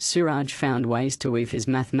 Suraj found ways to weave his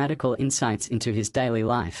mathematical insights into his daily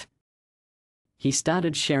life. He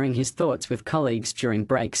started sharing his thoughts with colleagues during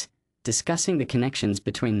breaks, discussing the connections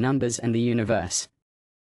between numbers and the universe.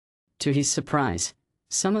 To his surprise,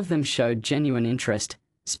 some of them showed genuine interest,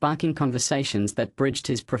 sparking conversations that bridged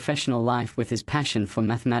his professional life with his passion for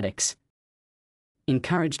mathematics.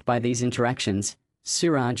 Encouraged by these interactions,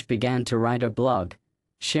 Suraj began to write a blog,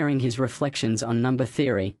 sharing his reflections on number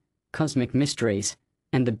theory, cosmic mysteries,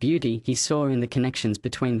 and the beauty he saw in the connections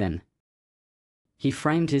between them. He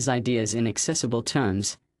framed his ideas in accessible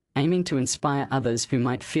terms, aiming to inspire others who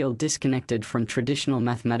might feel disconnected from traditional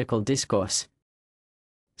mathematical discourse.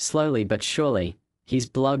 Slowly but surely, his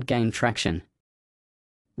blog gained traction.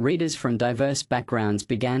 Readers from diverse backgrounds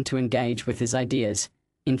began to engage with his ideas,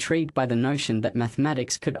 intrigued by the notion that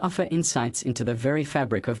mathematics could offer insights into the very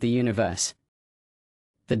fabric of the universe.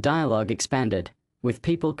 The dialogue expanded, with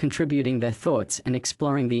people contributing their thoughts and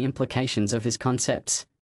exploring the implications of his concepts.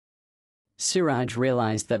 Suraj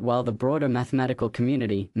realized that while the broader mathematical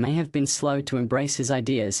community may have been slow to embrace his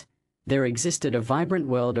ideas, there existed a vibrant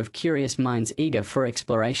world of curious minds eager for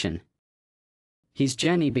exploration. His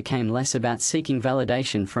journey became less about seeking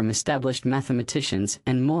validation from established mathematicians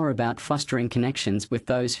and more about fostering connections with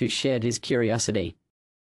those who shared his curiosity.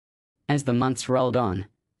 As the months rolled on,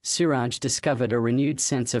 Suraj discovered a renewed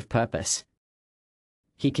sense of purpose.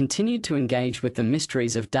 He continued to engage with the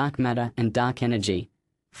mysteries of dark matter and dark energy,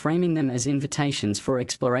 framing them as invitations for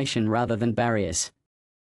exploration rather than barriers.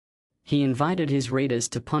 He invited his readers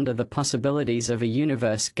to ponder the possibilities of a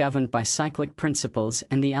universe governed by cyclic principles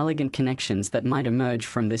and the elegant connections that might emerge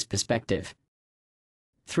from this perspective.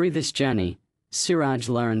 Through this journey, Suraj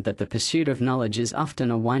learned that the pursuit of knowledge is often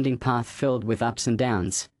a winding path filled with ups and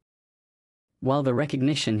downs. While the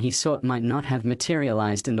recognition he sought might not have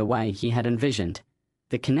materialized in the way he had envisioned,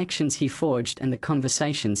 the connections he forged and the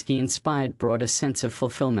conversations he inspired brought a sense of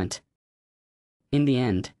fulfillment. In the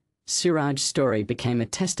end, Suraj's story became a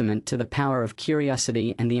testament to the power of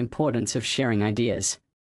curiosity and the importance of sharing ideas.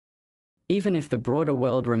 Even if the broader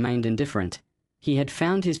world remained indifferent, he had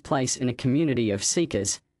found his place in a community of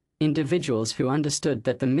seekers, individuals who understood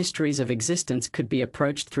that the mysteries of existence could be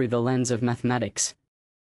approached through the lens of mathematics.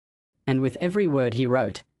 And with every word he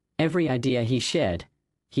wrote, every idea he shared,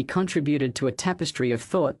 he contributed to a tapestry of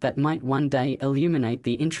thought that might one day illuminate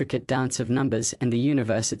the intricate dance of numbers and the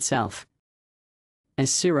universe itself. As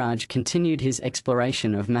Suraj continued his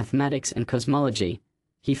exploration of mathematics and cosmology,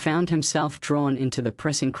 he found himself drawn into the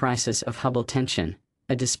pressing crisis of Hubble tension,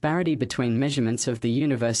 a disparity between measurements of the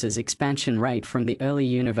universe's expansion rate from the early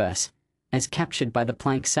universe, as captured by the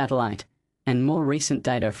Planck satellite, and more recent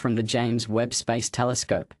data from the James Webb Space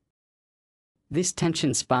Telescope. This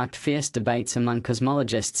tension sparked fierce debates among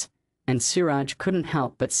cosmologists, and Suraj couldn't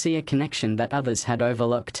help but see a connection that others had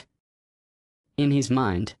overlooked. In his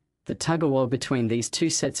mind, the tug-of-war between these two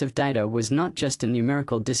sets of data was not just a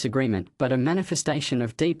numerical disagreement but a manifestation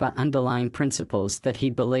of deeper underlying principles that he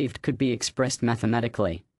believed could be expressed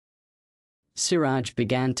mathematically. Suraj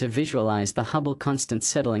began to visualize the Hubble constant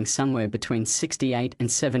settling somewhere between 68 and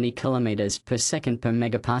 70 kilometers per second per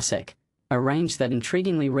megaparsec, a range that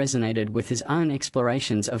intriguingly resonated with his own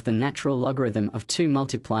explorations of the natural logarithm of 2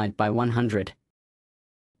 multiplied by 100.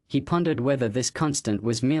 He pondered whether this constant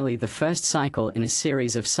was merely the first cycle in a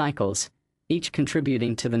series of cycles, each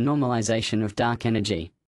contributing to the normalization of dark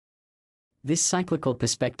energy. This cyclical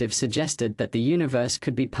perspective suggested that the universe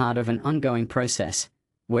could be part of an ongoing process,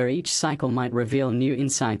 where each cycle might reveal new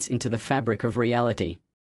insights into the fabric of reality.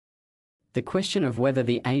 The question of whether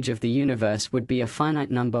the age of the universe would be a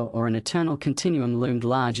finite number or an eternal continuum loomed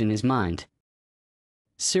large in his mind.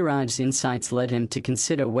 Suraj's insights led him to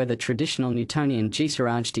consider whether traditional Newtonian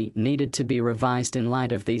Surajit needed to be revised in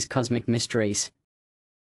light of these cosmic mysteries.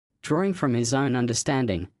 Drawing from his own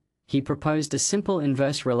understanding, he proposed a simple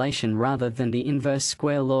inverse relation rather than the inverse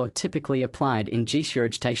square law typically applied in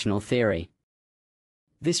Surajitational theory.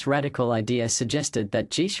 This radical idea suggested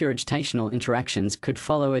that Surajitational interactions could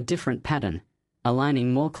follow a different pattern,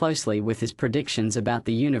 aligning more closely with his predictions about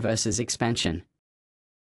the universe's expansion.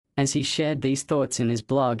 As he shared these thoughts in his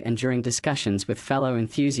blog and during discussions with fellow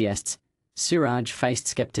enthusiasts, Suraj faced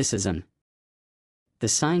skepticism. The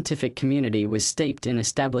scientific community was steeped in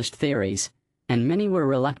established theories, and many were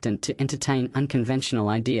reluctant to entertain unconventional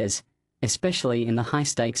ideas, especially in the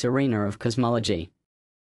high-stakes arena of cosmology.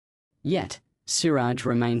 Yet, Suraj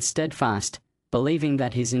remained steadfast, believing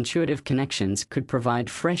that his intuitive connections could provide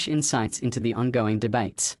fresh insights into the ongoing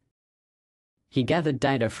debates. He gathered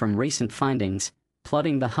data from recent findings,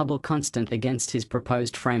 plotting the Hubble constant against his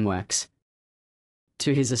proposed frameworks.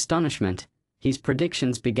 To his astonishment, his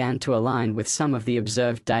predictions began to align with some of the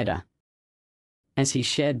observed data. As he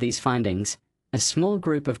shared these findings, a small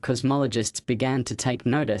group of cosmologists began to take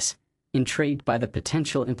notice, intrigued by the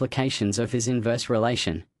potential implications of his inverse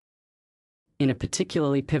relation. In a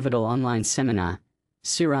particularly pivotal online seminar,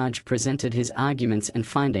 Suraj presented his arguments and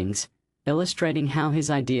findings, illustrating how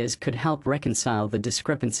his ideas could help reconcile the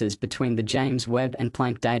discrepancies between the James Webb and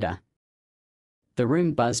Planck data. The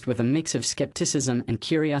room buzzed with a mix of skepticism and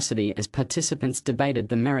curiosity as participants debated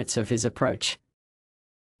the merits of his approach.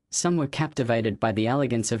 Some were captivated by the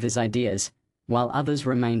elegance of his ideas, while others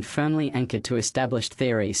remained firmly anchored to established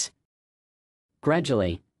theories.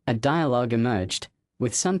 Gradually, a dialogue emerged,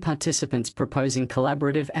 with some participants proposing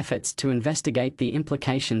collaborative efforts to investigate the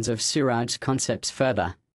implications of Suraj's concepts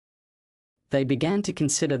further. They began to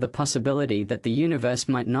consider the possibility that the universe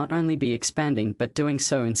might not only be expanding but doing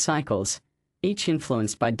so in cycles, each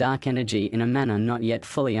influenced by dark energy in a manner not yet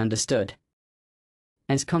fully understood.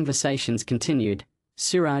 As conversations continued,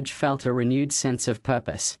 Suraj felt a renewed sense of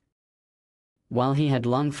purpose. While he had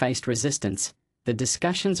long faced resistance, the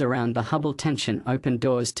discussions around the Hubble tension opened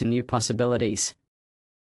doors to new possibilities.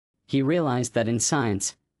 He realized that in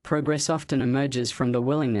science, progress often emerges from the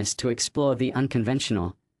willingness to explore the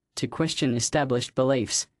unconventional, to question established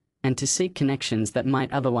beliefs, and to seek connections that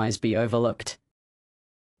might otherwise be overlooked.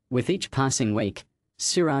 With each passing week,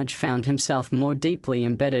 Suraj found himself more deeply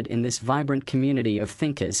embedded in this vibrant community of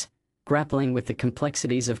thinkers, grappling with the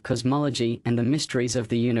complexities of cosmology and the mysteries of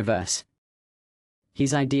the universe.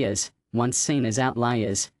 His ideas, once seen as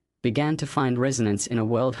outliers, began to find resonance in a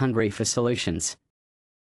world hungry for solutions.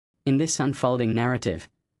 In this unfolding narrative,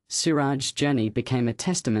 Suraj's journey became a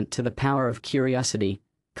testament to the power of curiosity,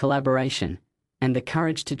 collaboration, and the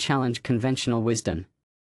courage to challenge conventional wisdom.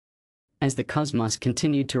 As the cosmos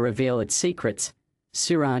continued to reveal its secrets,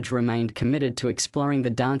 Suraj remained committed to exploring the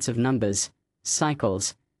dance of numbers,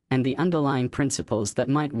 cycles, and the underlying principles that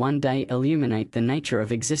might one day illuminate the nature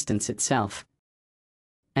of existence itself.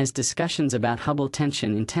 As discussions about Hubble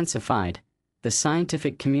tension intensified, the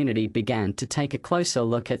scientific community began to take a closer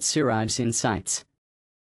look at Suraj's insights.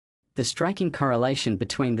 The striking correlation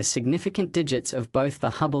between the significant digits of both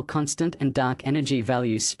the Hubble constant and dark energy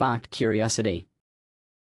values sparked curiosity.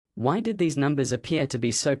 Why did these numbers appear to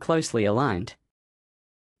be so closely aligned?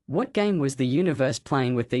 What game was the universe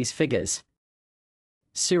playing with these figures?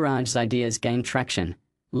 Suraj's ideas gained traction,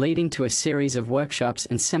 leading to a series of workshops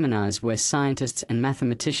and seminars where scientists and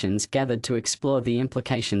mathematicians gathered to explore the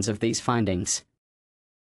implications of these findings.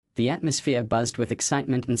 The atmosphere buzzed with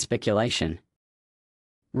excitement and speculation.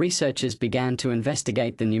 Researchers began to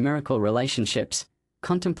investigate the numerical relationships,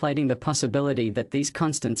 contemplating the possibility that these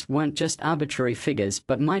constants weren't just arbitrary figures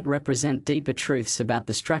but might represent deeper truths about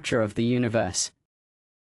the structure of the universe.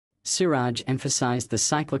 Suraj emphasized the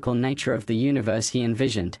cyclical nature of the universe he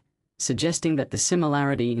envisioned, suggesting that the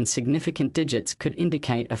similarity in significant digits could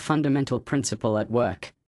indicate a fundamental principle at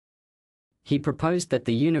work. He proposed that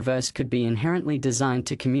the universe could be inherently designed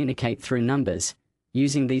to communicate through numbers,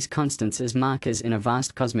 using these constants as markers in a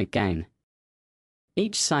vast cosmic game.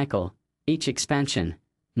 Each cycle, each expansion,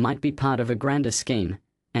 might be part of a grander scheme,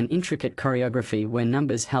 an intricate choreography where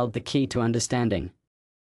numbers held the key to understanding.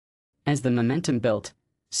 As the momentum built,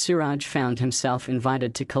 Suraj found himself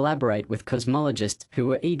invited to collaborate with cosmologists who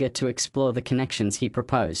were eager to explore the connections he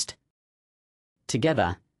proposed.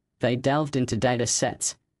 Together, they delved into data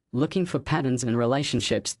sets, looking for patterns and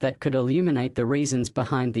relationships that could illuminate the reasons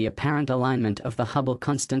behind the apparent alignment of the Hubble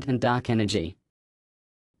constant and dark energy.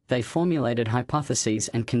 They formulated hypotheses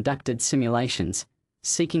and conducted simulations,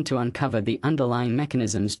 seeking to uncover the underlying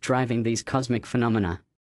mechanisms driving these cosmic phenomena.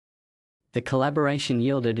 The collaboration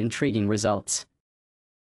yielded intriguing results.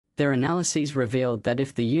 Their analyses revealed that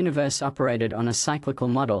if the universe operated on a cyclical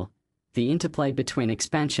model, the interplay between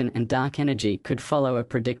expansion and dark energy could follow a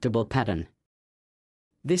predictable pattern.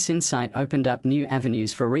 This insight opened up new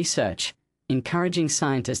avenues for research, encouraging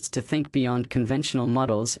scientists to think beyond conventional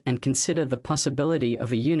models and consider the possibility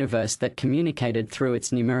of a universe that communicated through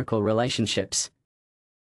its numerical relationships.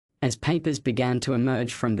 As papers began to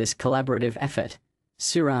emerge from this collaborative effort,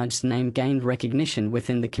 Suraj's name gained recognition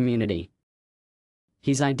within the community.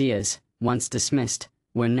 His ideas, once dismissed,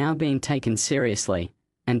 were now being taken seriously,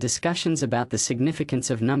 and discussions about the significance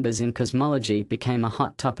of numbers in cosmology became a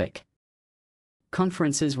hot topic.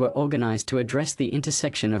 Conferences were organized to address the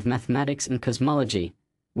intersection of mathematics and cosmology,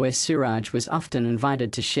 where Suraj was often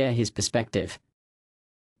invited to share his perspective.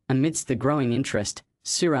 Amidst the growing interest,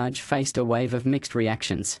 Suraj faced a wave of mixed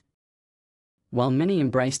reactions. While many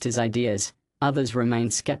embraced his ideas, others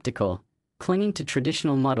remained skeptical, clinging to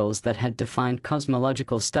traditional models that had defined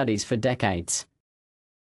cosmological studies for decades.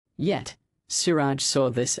 Yet, Suraj saw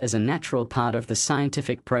this as a natural part of the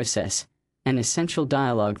scientific process, an essential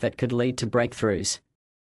dialogue that could lead to breakthroughs.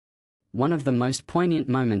 One of the most poignant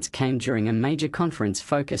moments came during a major conference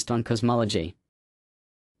focused on cosmology.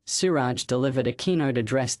 Suraj delivered a keynote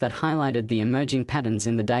address that highlighted the emerging patterns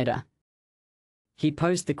in the data. He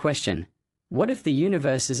posed the question, what if the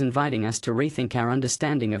universe is inviting us to rethink our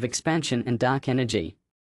understanding of expansion and dark energy?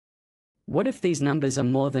 What if these numbers are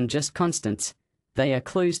more than just constants, they are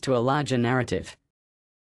clues to a larger narrative?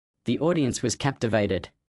 The audience was captivated.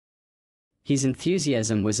 His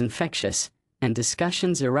enthusiasm was infectious, and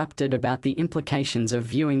discussions erupted about the implications of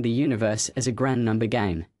viewing the universe as a grand number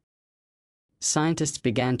game. Scientists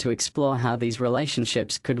began to explore how these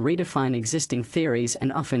relationships could redefine existing theories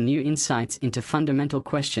and offer new insights into fundamental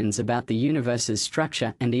questions about the universe's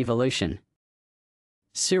structure and evolution.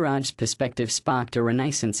 Suraj's perspective sparked a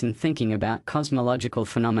renaissance in thinking about cosmological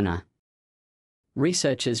phenomena.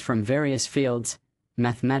 Researchers from various fields,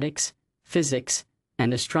 mathematics, physics,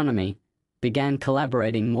 and astronomy, began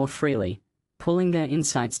collaborating more freely, pooling their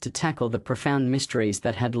insights to tackle the profound mysteries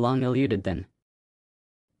that had long eluded them.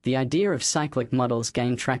 The idea of cyclic models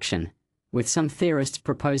gained traction, with some theorists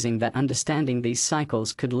proposing that understanding these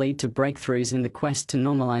cycles could lead to breakthroughs in the quest to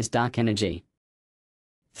normalize dark energy.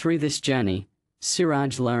 Through this journey,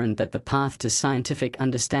 Suraj learned that the path to scientific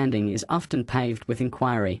understanding is often paved with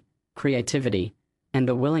inquiry, creativity, and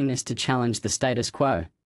the willingness to challenge the status quo.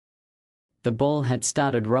 The ball had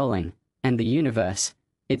started rolling, and the universe,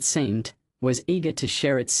 it seemed, was eager to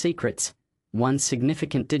share its secrets, one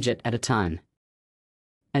significant digit at a time.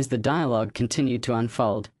 As the dialogue continued to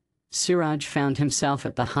unfold, Suraj found himself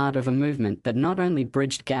at the heart of a movement that not only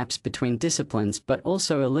bridged gaps between disciplines but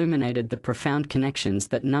also illuminated the profound connections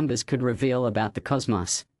that numbers could reveal about the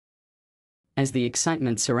cosmos. As the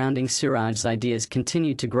excitement surrounding Suraj's ideas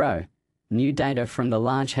continued to grow, new data from the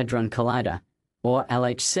Large Hadron Collider, or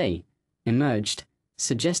LHC, emerged,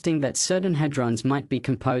 suggesting that certain hadrons might be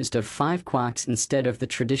composed of 5 quarks instead of the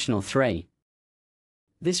traditional 3.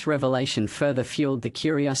 This revelation further fueled the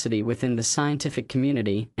curiosity within the scientific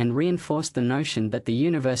community and reinforced the notion that the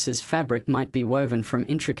universe's fabric might be woven from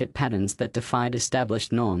intricate patterns that defied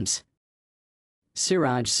established norms.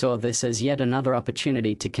 Suraj saw this as yet another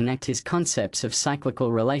opportunity to connect his concepts of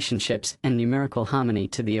cyclical relationships and numerical harmony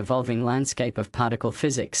to the evolving landscape of particle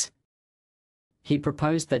physics. He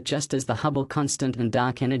proposed that just as the Hubble constant and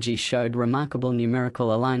dark energy showed remarkable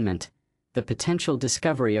numerical alignment, the potential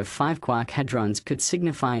discovery of 5-quark hadrons could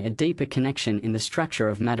signify a deeper connection in the structure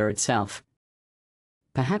of matter itself.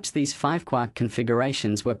 Perhaps these 5-quark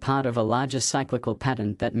configurations were part of a larger cyclical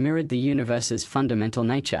pattern that mirrored the universe's fundamental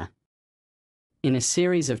nature. In a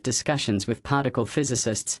series of discussions with particle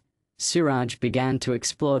physicists, Suraj began to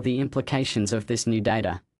explore the implications of this new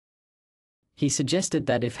data. He suggested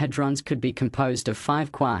that if hadrons could be composed of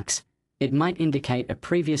 5 quarks, it might indicate a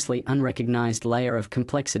previously unrecognized layer of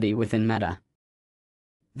complexity within matter.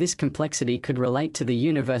 This complexity could relate to the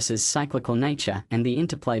universe's cyclical nature and the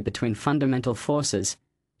interplay between fundamental forces,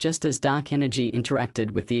 just as dark energy interacted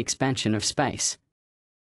with the expansion of space.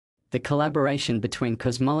 The collaboration between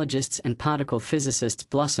cosmologists and particle physicists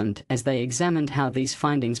blossomed as they examined how these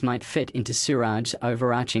findings might fit into Suraj's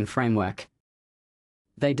overarching framework.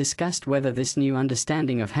 They discussed whether this new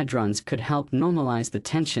understanding of hadrons could help normalize the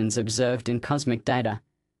tensions observed in cosmic data,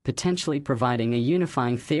 potentially providing a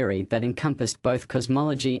unifying theory that encompassed both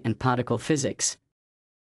cosmology and particle physics.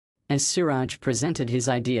 As Suraj presented his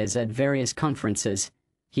ideas at various conferences,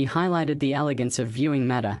 he highlighted the elegance of viewing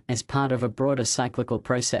matter as part of a broader cyclical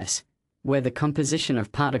process, where the composition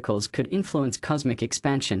of particles could influence cosmic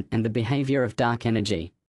expansion and the behavior of dark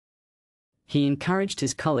energy. He encouraged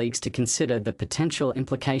his colleagues to consider the potential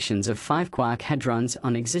implications of 5-quark hadrons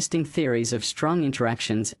on existing theories of strong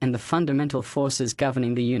interactions and the fundamental forces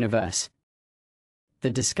governing the universe. The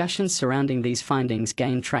discussions surrounding these findings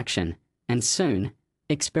gained traction, and soon,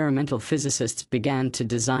 experimental physicists began to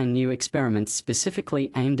design new experiments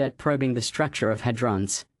specifically aimed at probing the structure of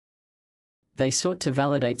hadrons. They sought to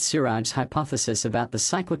validate Suraj's hypothesis about the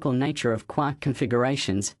cyclical nature of quark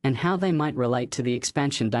configurations and how they might relate to the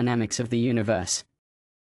expansion dynamics of the universe.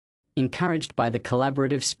 Encouraged by the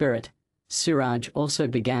collaborative spirit, Suraj also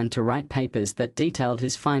began to write papers that detailed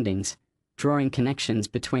his findings, drawing connections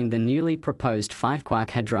between the newly proposed 5-quark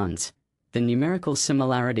hadrons, the numerical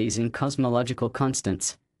similarities in cosmological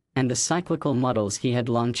constants, and the cyclical models he had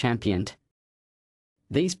long championed.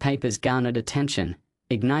 These papers garnered attention,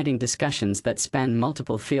 igniting discussions that span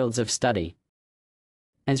multiple fields of study.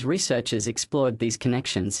 As researchers explored these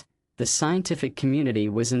connections, the scientific community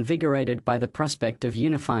was invigorated by the prospect of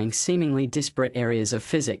unifying seemingly disparate areas of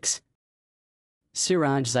physics.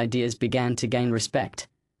 Suraj's ideas began to gain respect,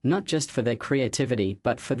 not just for their creativity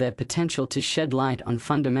but for their potential to shed light on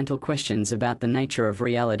fundamental questions about the nature of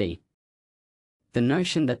reality. The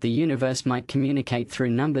notion that the universe might communicate through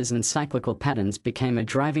numbers and cyclical patterns became a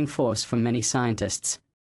driving force for many scientists.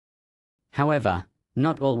 However,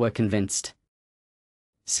 not all were convinced.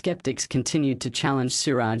 Skeptics continued to challenge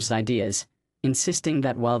Suraj's ideas, insisting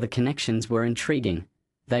that while the connections were intriguing,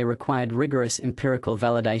 they required rigorous empirical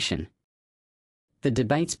validation. The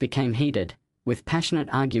debates became heated, with passionate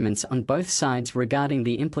arguments on both sides regarding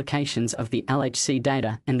the implications of the LHC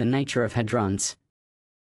data and the nature of hadrons.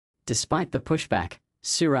 Despite the pushback,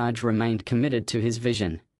 Suraj remained committed to his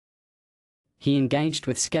vision. He engaged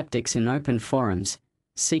with skeptics in open forums,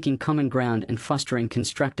 seeking common ground and fostering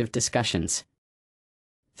constructive discussions.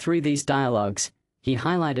 Through these dialogues, he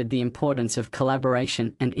highlighted the importance of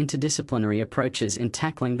collaboration and interdisciplinary approaches in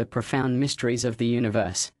tackling the profound mysteries of the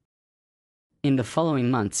universe. In the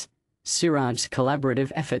following months, Suraj's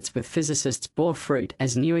collaborative efforts with physicists bore fruit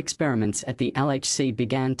as new experiments at the LHC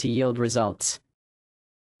began to yield results.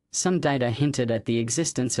 Some data hinted at the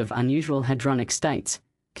existence of unusual hadronic states,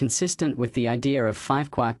 consistent with the idea of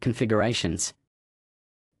 5-quark configurations.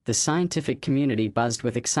 The scientific community buzzed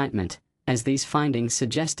with excitement, as these findings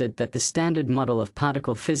suggested that the standard model of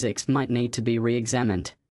particle physics might need to be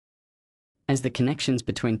re-examined. As the connections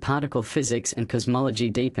between particle physics and cosmology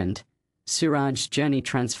deepened, Suraj's journey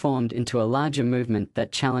transformed into a larger movement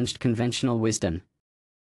that challenged conventional wisdom.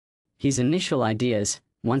 His initial ideas,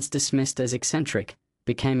 once dismissed as eccentric,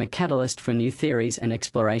 became a catalyst for new theories and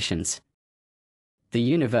explorations. The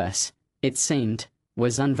universe, it seemed,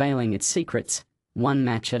 was unveiling its secrets, one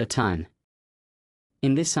match at a time.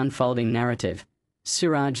 In this unfolding narrative,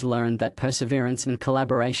 Suraj learned that perseverance and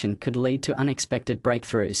collaboration could lead to unexpected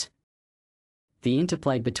breakthroughs. the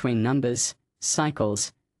interplay between numbers,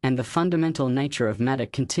 cycles, and the fundamental nature of matter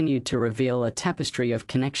continued to reveal a tapestry of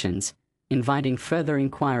connections, inviting further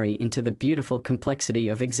inquiry into the beautiful complexity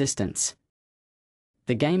of existence.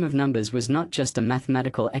 The game of numbers was not just a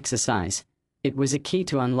mathematical exercise, it was a key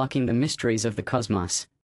to unlocking the mysteries of the cosmos.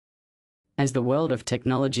 As the world of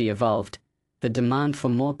technology evolved, the demand for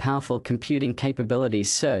more powerful computing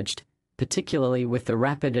capabilities surged, particularly with the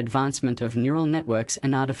rapid advancement of neural networks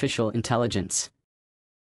and artificial intelligence.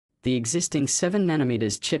 The existing 7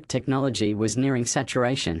 nanometers chip technology was nearing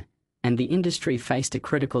saturation, and the industry faced a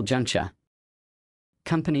critical juncture.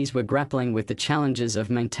 Companies were grappling with the challenges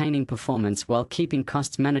of maintaining performance while keeping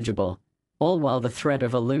costs manageable, all while the threat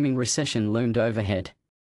of a looming recession loomed overhead.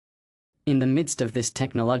 In the midst of this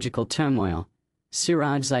technological turmoil,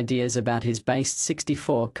 Suraj's ideas about his base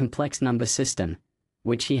 64 complex number system,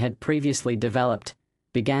 which he had previously developed,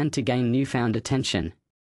 began to gain newfound attention.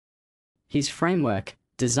 His framework,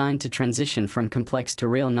 designed to transition from complex to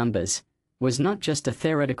real numbers, was not just a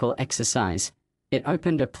theoretical exercise, it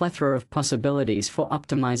opened a plethora of possibilities for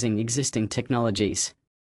optimizing existing technologies.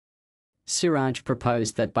 Suraj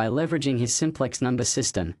proposed that by leveraging his simplex number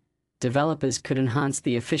system, developers could enhance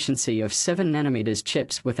the efficiency of 7 nanometers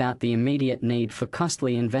chips without the immediate need for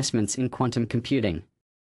costly investments in quantum computing.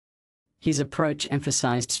 His approach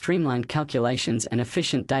emphasized streamlined calculations and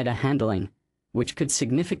efficient data handling, which could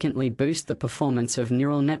significantly boost the performance of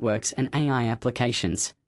neural networks and AI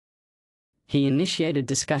applications. He initiated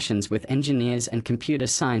discussions with engineers and computer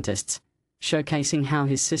scientists, showcasing how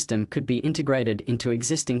his system could be integrated into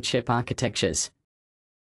existing chip architectures.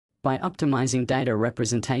 By optimizing data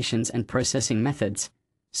representations and processing methods,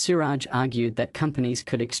 Suraj argued that companies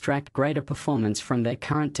could extract greater performance from their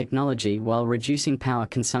current technology while reducing power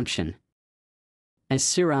consumption. As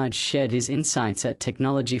Suraj shared his insights at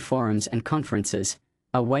technology forums and conferences,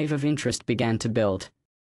 a wave of interest began to build.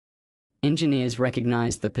 Engineers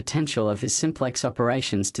recognized the potential of his simplex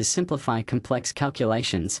operations to simplify complex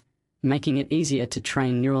calculations, making it easier to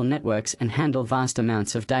train neural networks and handle vast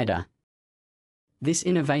amounts of data. This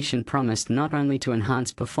innovation promised not only to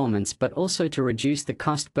enhance performance but also to reduce the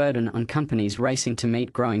cost burden on companies racing to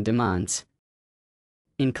meet growing demands.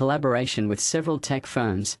 In collaboration with several tech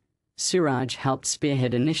firms, Suraj helped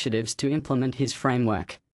spearhead initiatives to implement his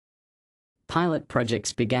framework. Pilot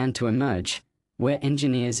projects began to emerge, where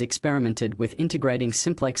engineers experimented with integrating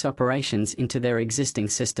simplex operations into their existing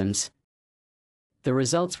systems. The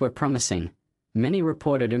results were promising. Many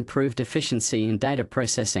reported improved efficiency in data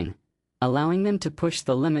processing, allowing them to push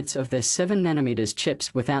the limits of their 7 nanometers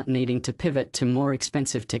chips without needing to pivot to more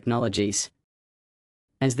expensive technologies.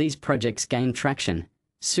 As these projects gained traction,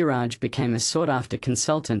 Suraj became a sought-after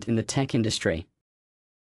consultant in the tech industry.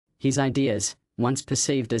 His ideas, once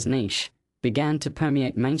perceived as niche, began to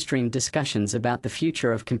permeate mainstream discussions about the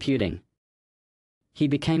future of computing. He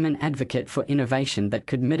became an advocate for innovation that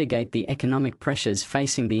could mitigate the economic pressures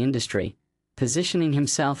facing the industry, positioning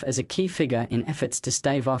himself as a key figure in efforts to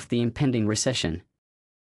stave off the impending recession.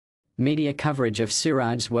 Media coverage of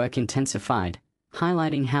Suraj's work intensified,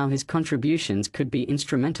 highlighting how his contributions could be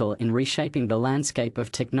instrumental in reshaping the landscape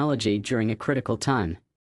of technology during a critical time.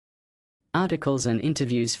 Articles and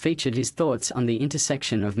interviews featured his thoughts on the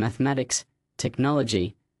intersection of mathematics,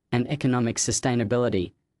 technology, and economic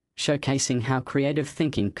sustainability, showcasing how creative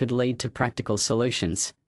thinking could lead to practical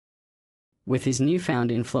solutions. With his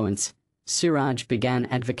newfound influence, Suraj began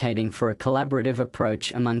advocating for a collaborative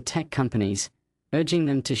approach among tech companies, urging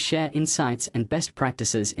them to share insights and best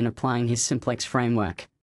practices in applying his simplex framework.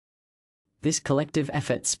 This collective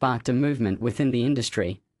effort sparked a movement within the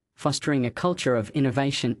industry, fostering a culture of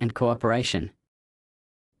innovation and cooperation.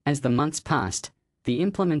 As the months passed, the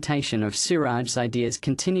implementation of Suraj's ideas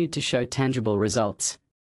continued to show tangible results.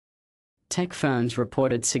 Tech firms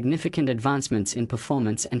reported significant advancements in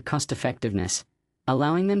performance and cost-effectiveness,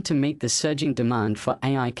 allowing them to meet the surging demand for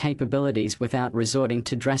AI capabilities without resorting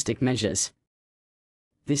to drastic measures.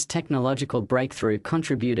 This technological breakthrough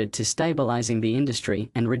contributed to stabilizing the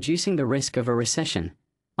industry and reducing the risk of a recession,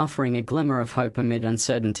 offering a glimmer of hope amid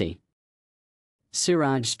uncertainty.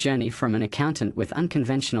 Suraj's journey from an accountant with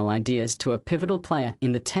unconventional ideas to a pivotal player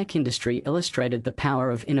in the tech industry illustrated the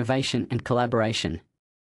power of innovation and collaboration.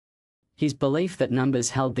 His belief that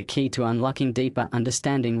numbers held the key to unlocking deeper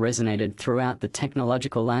understanding resonated throughout the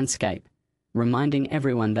technological landscape, reminding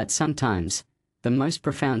everyone that sometimes, the most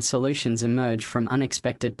profound solutions emerge from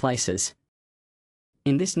unexpected places.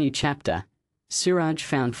 In this new chapter, Suraj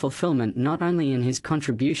found fulfillment not only in his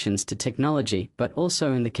contributions to technology but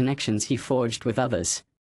also in the connections he forged with others.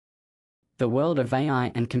 The world of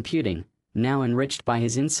AI and computing, now enriched by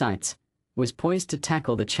his insights, was poised to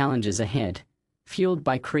tackle the challenges ahead, fueled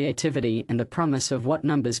by creativity and the promise of what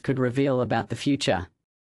numbers could reveal about the future.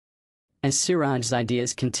 As Suraj's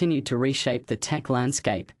ideas continued to reshape the tech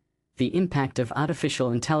landscape, the impact of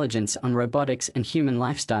artificial intelligence on robotics and human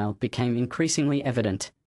lifestyle became increasingly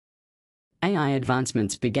evident. AI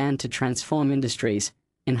advancements began to transform industries,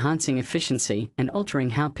 enhancing efficiency and altering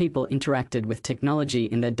how people interacted with technology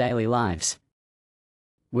in their daily lives.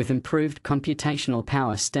 With improved computational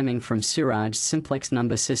power stemming from Suraj's simplex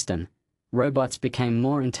number system, robots became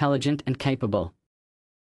more intelligent and capable.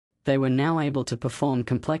 They were now able to perform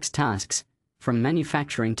complex tasks, from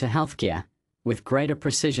manufacturing to healthcare, with greater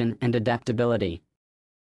precision and adaptability.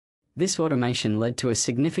 This automation led to a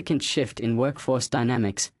significant shift in workforce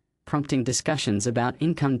dynamics, prompting discussions about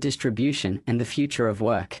income distribution and the future of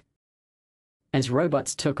work. As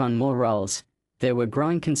robots took on more roles, there were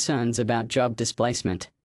growing concerns about job displacement.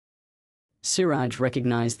 Suraj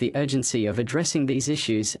recognized the urgency of addressing these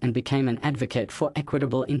issues and became an advocate for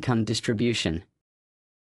equitable income distribution.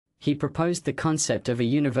 He proposed the concept of a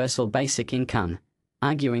universal basic income,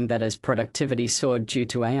 arguing that as productivity soared due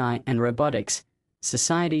to AI and robotics,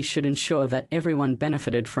 society should ensure that everyone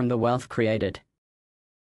benefited from the wealth created.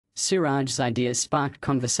 Suraj's ideas sparked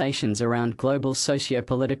conversations around global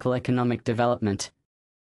socio-political economic development.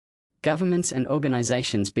 Governments and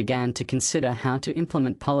organizations began to consider how to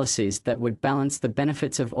implement policies that would balance the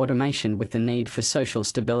benefits of automation with the need for social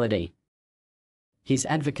stability. His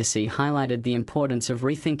advocacy highlighted the importance of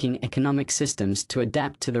rethinking economic systems to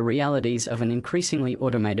adapt to the realities of an increasingly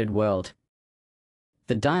automated world.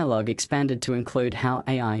 The dialogue expanded to include how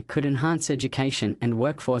AI could enhance education and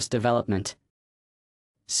workforce development.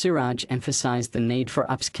 Suraj emphasized the need for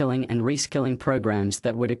upskilling and reskilling programs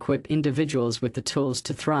that would equip individuals with the tools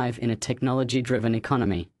to thrive in a technology-driven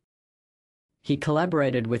economy. He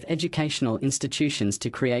collaborated with educational institutions to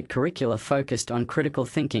create curricula focused on critical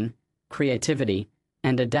thinking, creativity,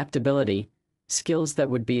 and adaptability, skills that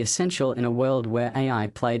would be essential in a world where AI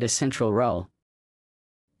played a central role.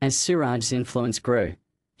 As Suraj's influence grew,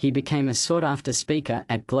 he became a sought-after speaker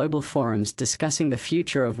at global forums discussing the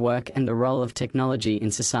future of work and the role of technology in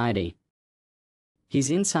society. His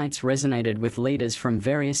insights resonated with leaders from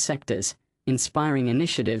various sectors, inspiring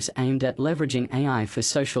initiatives aimed at leveraging AI for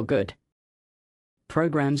social good.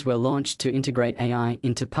 Programs were launched to integrate AI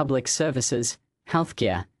into public services,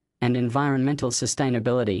 healthcare, and environmental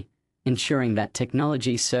sustainability, ensuring that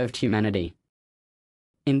technology served humanity.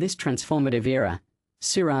 In this transformative era,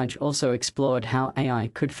 Suraj also explored how AI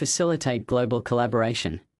could facilitate global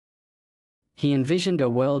collaboration. He envisioned a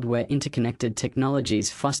world where interconnected technologies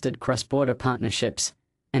fostered cross-border partnerships,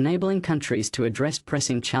 enabling countries to address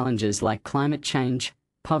pressing challenges like climate change,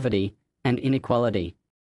 poverty, and inequality.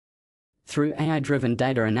 Through AI-driven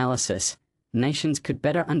data analysis, nations could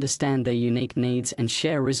better understand their unique needs and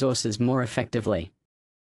share resources more effectively.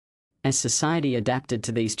 As society adapted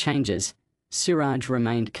to these changes, Suraj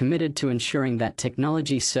remained committed to ensuring that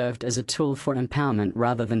technology served as a tool for empowerment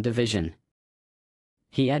rather than division.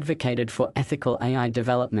 He advocated for ethical AI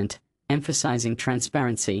development, emphasizing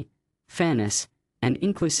transparency, fairness, and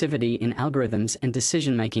inclusivity in algorithms and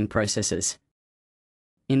decision-making processes.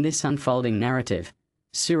 In this unfolding narrative,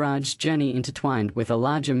 Suraj's journey intertwined with a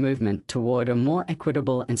larger movement toward a more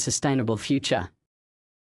equitable and sustainable future.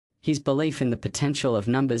 His belief in the potential of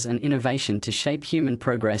numbers and innovation to shape human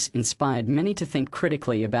progress inspired many to think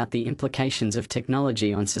critically about the implications of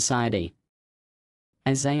technology on society.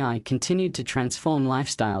 As AI continued to transform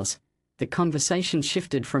lifestyles, the conversation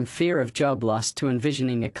shifted from fear of job loss to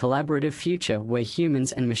envisioning a collaborative future where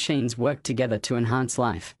humans and machines work together to enhance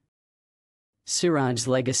life. Suraj's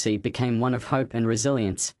legacy became one of hope and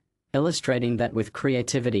resilience, illustrating that with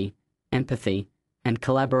creativity, empathy, and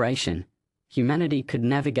collaboration, humanity could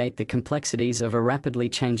navigate the complexities of a rapidly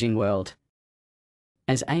changing world.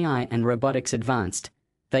 As AI and robotics advanced,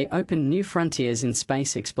 they opened new frontiers in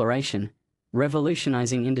space exploration,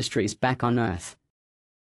 revolutionizing industries back on Earth.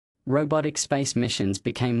 Robotic space missions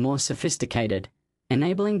became more sophisticated,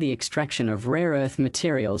 enabling the extraction of rare Earth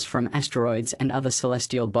materials from asteroids and other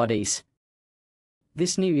celestial bodies.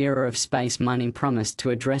 This new era of space mining promised to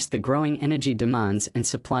address the growing energy demands and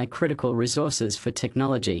supply critical resources for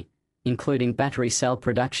technology, including battery cell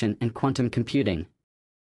production and quantum computing.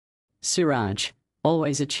 Suraj,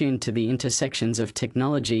 always attuned to the intersections of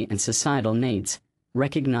technology and societal needs,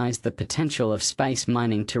 recognized the potential of space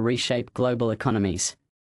mining to reshape global economies.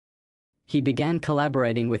 He began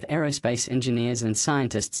collaborating with aerospace engineers and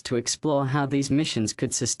scientists to explore how these missions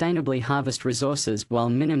could sustainably harvest resources while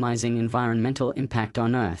minimizing environmental impact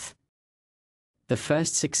on Earth. The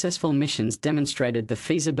first successful missions demonstrated the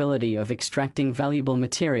feasibility of extracting valuable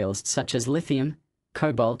materials such as lithium,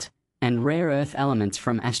 cobalt, and rare earth elements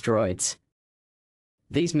from asteroids.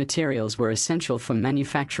 These materials were essential for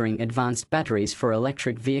manufacturing advanced batteries for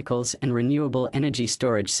electric vehicles and renewable energy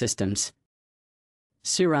storage systems.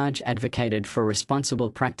 Suraj advocated for responsible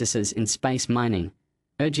practices in space mining,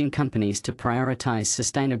 urging companies to prioritize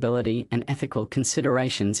sustainability and ethical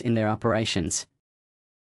considerations in their operations.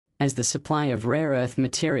 As the supply of rare earth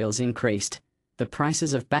materials increased, the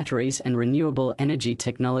prices of batteries and renewable energy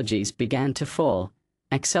technologies began to fall,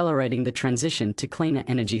 accelerating the transition to cleaner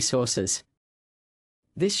energy sources.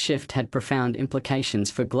 This shift had profound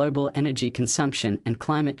implications for global energy consumption and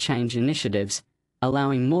climate change initiatives,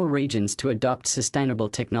 allowing more regions to adopt sustainable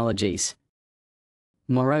technologies.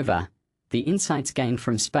 Moreover, the insights gained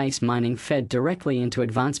from space mining fed directly into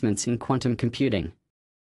advancements in quantum computing.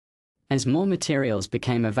 As more materials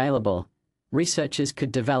became available, researchers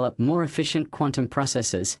could develop more efficient quantum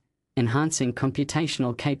processors, enhancing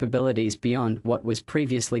computational capabilities beyond what was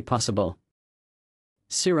previously possible.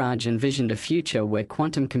 Suraj envisioned a future where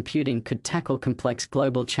quantum computing could tackle complex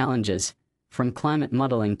global challenges, from climate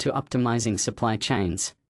modeling to optimizing supply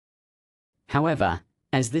chains. However,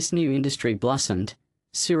 as this new industry blossomed,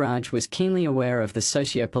 Suraj was keenly aware of the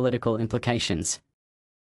socio-political implications.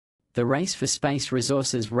 The race for space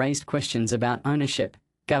resources raised questions about ownership,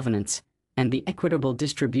 governance, and the equitable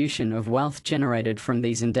distribution of wealth generated from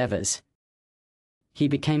these endeavors. He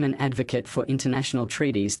became an advocate for international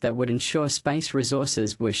treaties that would ensure space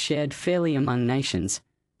resources were shared fairly among nations,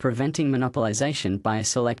 preventing monopolization by a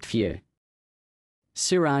select few.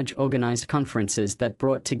 Suraj organized conferences that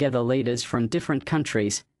brought together leaders from different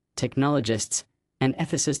countries, technologists, and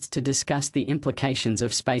ethicists to discuss the implications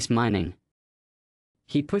of space mining.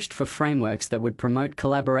 He pushed for frameworks that would promote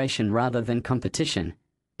collaboration rather than competition,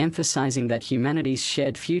 emphasizing that humanity's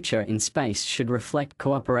shared future in space should reflect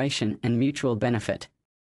cooperation and mutual benefit.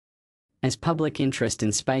 As public interest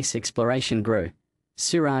in space exploration grew,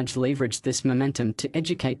 Suraj leveraged this momentum to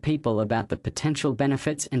educate people about the potential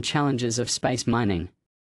benefits and challenges of space mining.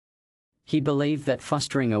 He believed that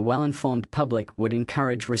fostering a well-informed public would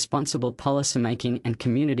encourage responsible policymaking and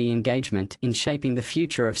community engagement in shaping the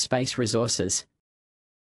future of space resources.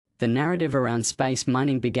 The narrative around space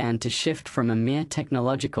mining began to shift from a mere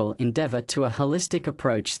technological endeavor to a holistic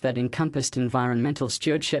approach that encompassed environmental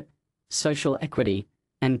stewardship, social equity,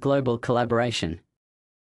 and global collaboration.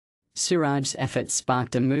 Suraj's efforts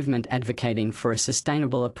sparked a movement advocating for a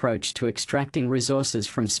sustainable approach to extracting resources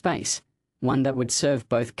from space, one that would serve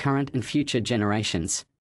both current and future generations.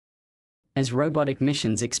 As robotic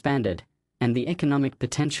missions expanded, and the economic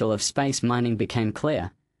potential of space mining became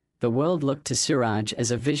clear, the world looked to Suraj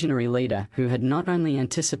as a visionary leader who had not only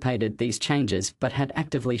anticipated these changes but had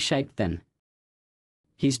actively shaped them.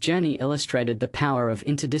 His journey illustrated the power of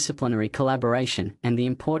interdisciplinary collaboration and the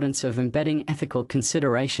importance of embedding ethical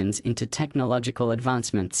considerations into technological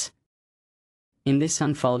advancements. In this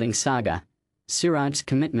unfolding saga, Suraj's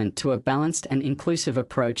commitment to a balanced and inclusive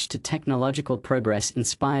approach to technological progress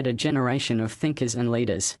inspired a generation of thinkers and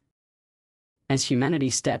leaders. As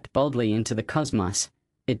humanity stepped boldly into the cosmos,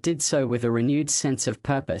 it did so with a renewed sense of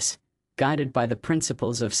purpose, guided by the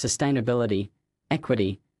principles of sustainability,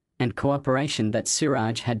 equity, and cooperation that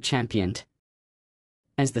Suraj had championed.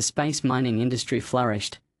 As the space mining industry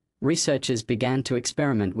flourished, researchers began to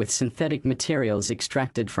experiment with synthetic materials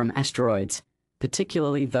extracted from asteroids,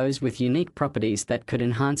 particularly those with unique properties that could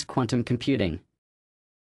enhance quantum computing.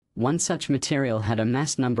 One such material had a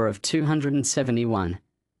mass number of 271,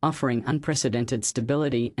 offering unprecedented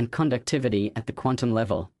stability and conductivity at the quantum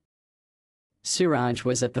level. Suraj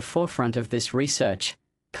was at the forefront of this research,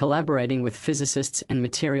 collaborating with physicists and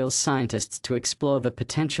materials scientists to explore the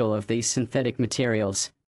potential of these synthetic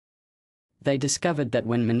materials. They discovered that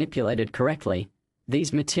when manipulated correctly,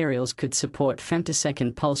 these materials could support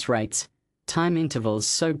femtosecond pulse rates, time intervals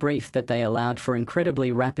so brief that they allowed for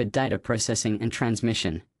incredibly rapid data processing and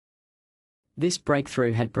transmission. This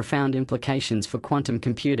breakthrough had profound implications for quantum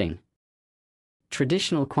computing.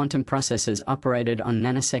 Traditional quantum processors operated on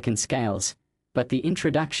nanosecond scales, but the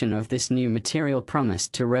introduction of this new material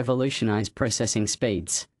promised to revolutionize processing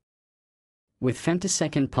speeds. With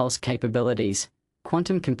femtosecond pulse capabilities,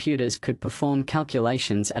 quantum computers could perform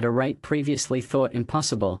calculations at a rate previously thought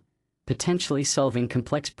impossible, potentially solving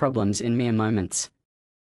complex problems in mere moments.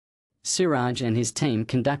 Suraj and his team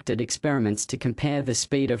conducted experiments to compare the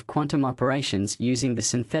speed of quantum operations using the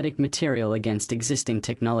synthetic material against existing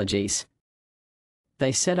technologies.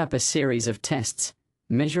 They set up a series of tests,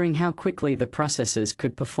 measuring how quickly the processors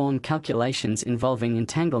could perform calculations involving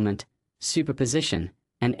entanglement, superposition,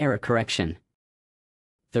 and error correction.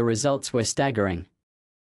 The results were staggering.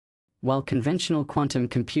 While conventional quantum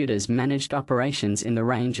computers managed operations in the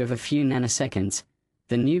range of a few nanoseconds,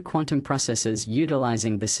 the new quantum processors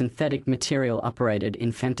utilizing the synthetic material operated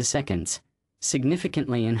in femtoseconds,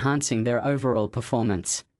 significantly enhancing their overall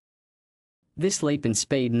performance. This leap in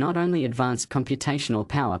speed not only advanced computational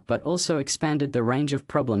power but also expanded the range of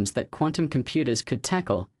problems that quantum computers could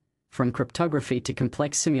tackle, from cryptography to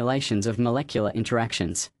complex simulations of molecular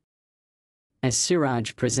interactions. As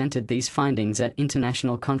Suraj presented these findings at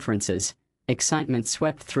international conferences, excitement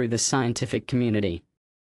swept through the scientific community.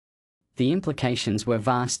 The implications were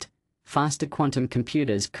vast. Faster quantum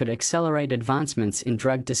computers could accelerate advancements in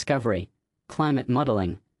drug discovery, climate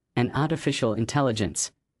modeling, and artificial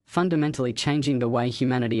intelligence, fundamentally changing the way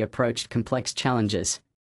humanity approached complex challenges.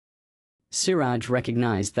 Suraj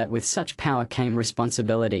recognized that with such power came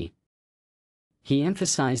responsibility. He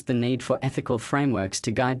emphasized the need for ethical frameworks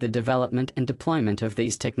to guide the development and deployment of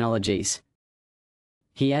these technologies.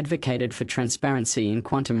 He advocated for transparency in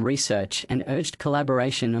quantum research and urged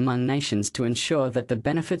collaboration among nations to ensure that the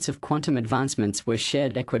benefits of quantum advancements were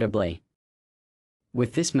shared equitably.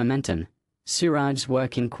 With this momentum, Suraj's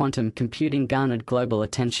work in quantum computing garnered global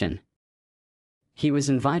attention. He was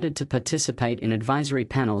invited to participate in advisory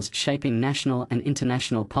panels shaping national and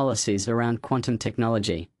international policies around quantum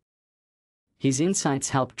technology. His insights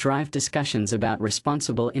helped drive discussions about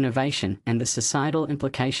responsible innovation and the societal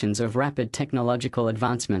implications of rapid technological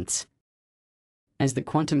advancements. As the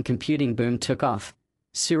quantum computing boom took off,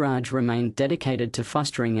 Suraj remained dedicated to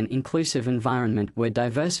fostering an inclusive environment where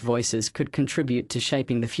diverse voices could contribute to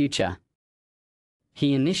shaping the future.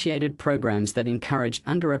 He initiated programs that encouraged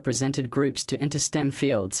underrepresented groups to enter STEM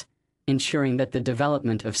fields, ensuring that the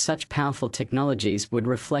development of such powerful technologies would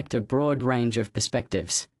reflect a broad range of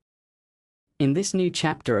perspectives. In this new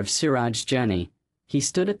chapter of Suraj's journey, he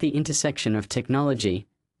stood at the intersection of technology,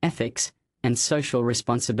 ethics, and social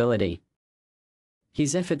responsibility.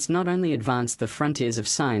 His efforts not only advanced the frontiers of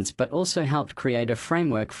science but also helped create a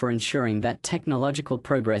framework for ensuring that technological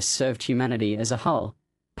progress served humanity as a whole,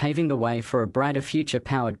 paving the way for a brighter future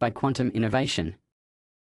powered by quantum innovation.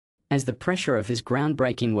 As the pressure of his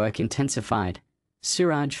groundbreaking work intensified,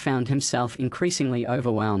 Suraj found himself increasingly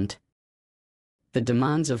overwhelmed. The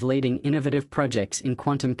demands of leading innovative projects in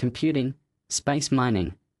quantum computing, space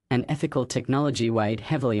mining, and ethical technology weighed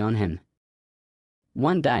heavily on him.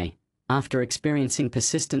 One day, after experiencing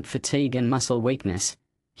persistent fatigue and muscle weakness,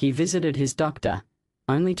 he visited his doctor,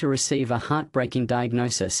 only to receive a heartbreaking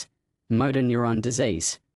diagnosis: motor neuron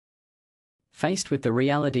disease. Faced with the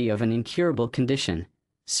reality of an incurable condition,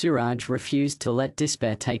 Suraj refused to let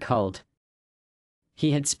despair take hold.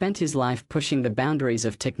 He had spent his life pushing the boundaries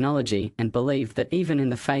of technology and believed that even in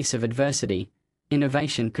the face of adversity,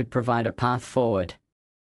 innovation could provide a path forward.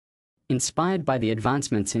 Inspired by the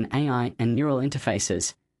advancements in AI and neural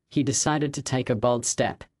interfaces, he decided to take a bold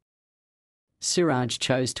step. Suraj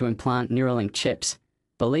chose to implant Neuralink chips,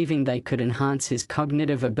 believing they could enhance his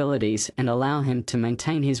cognitive abilities and allow him to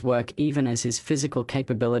maintain his work even as his physical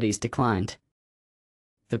capabilities declined.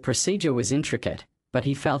 The procedure was intricate, but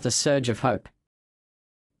he felt a surge of hope.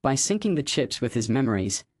 By syncing the chips with his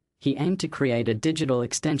memories, he aimed to create a digital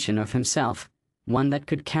extension of himself, one that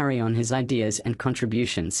could carry on his ideas and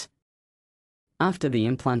contributions. After the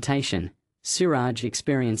implantation, Suraj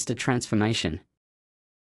experienced a transformation.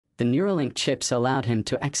 The Neuralink chips allowed him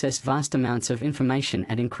to access vast amounts of information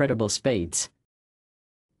at incredible speeds.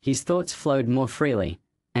 His thoughts flowed more freely,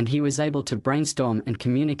 and he was able to brainstorm and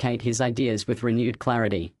communicate his ideas with renewed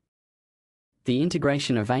clarity. The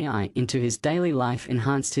integration of AI into his daily life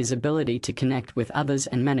enhanced his ability to connect with others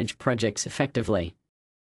and manage projects effectively.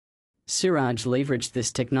 Suraj leveraged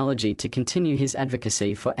this technology to continue his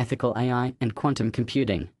advocacy for ethical AI and quantum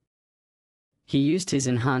computing. He used his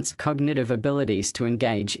enhanced cognitive abilities to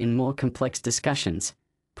engage in more complex discussions,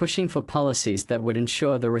 pushing for policies that would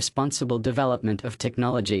ensure the responsible development of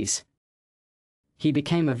technologies. He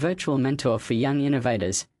became a virtual mentor for young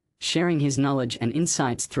innovators, sharing his knowledge and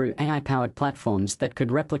insights through AI-powered platforms that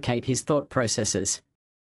could replicate his thought processes.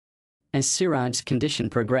 As Suraj's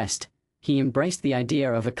condition progressed, he embraced the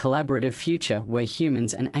idea of a collaborative future where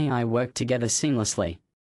humans and AI work together seamlessly.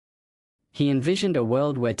 He envisioned a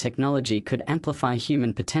world where technology could amplify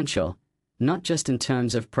human potential, not just in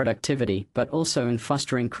terms of productivity but also in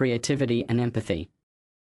fostering creativity and empathy.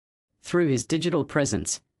 Through his digital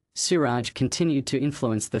presence, Suraj continued to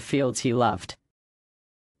influence the fields he loved.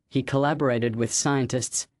 He collaborated with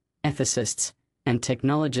scientists, ethicists, and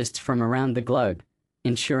technologists from around the globe,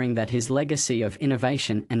 ensuring that his legacy of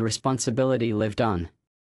innovation and responsibility lived on.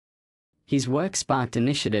 His work sparked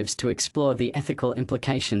initiatives to explore the ethical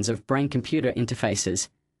implications of brain-computer interfaces,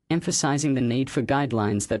 emphasizing the need for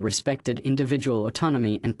guidelines that respected individual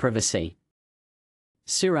autonomy and privacy.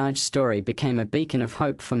 Suraj's story became a beacon of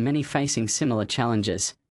hope for many facing similar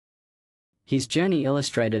challenges. His journey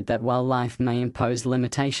illustrated that while life may impose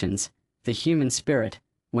limitations, the human spirit,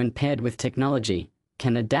 when paired with technology,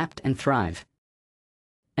 can adapt and thrive.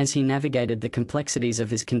 As he navigated the complexities of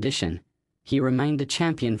his condition, he remained a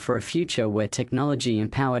champion for a future where technology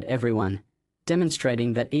empowered everyone,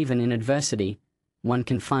 demonstrating that even in adversity, one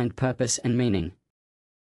can find purpose and meaning.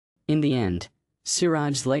 In the end,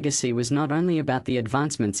 Suraj's legacy was not only about the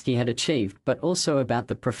advancements he had achieved but also about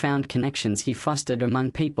the profound connections he fostered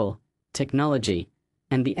among people, technology,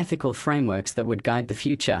 and the ethical frameworks that would guide the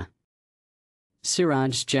future.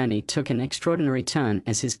 Suraj's journey took an extraordinary turn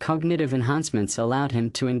as his cognitive enhancements allowed him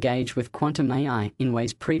to engage with quantum AI in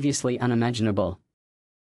ways previously unimaginable.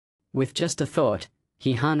 With just a thought,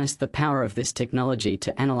 he harnessed the power of this technology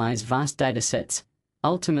to analyze vast datasets,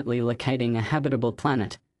 ultimately locating a habitable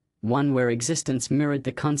planet, one where existence mirrored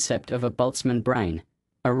the concept of a Boltzmann brain,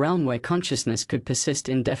 a realm where consciousness could persist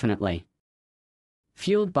indefinitely.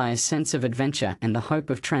 Fueled by a sense of adventure and the hope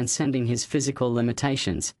of transcending his physical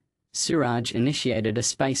limitations, Suraj initiated a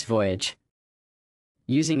space voyage.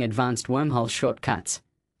 Using advanced wormhole shortcuts,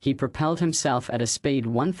 he propelled himself at a speed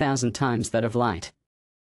 1,000 times that of light.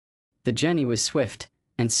 The journey was swift,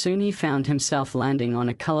 and soon he found himself landing on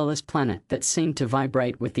a colorless planet that seemed to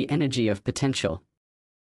vibrate with the energy of potential.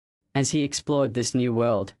 As he explored this new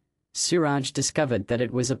world, Suraj discovered that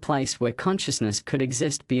it was a place where consciousness could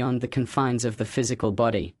exist beyond the confines of the physical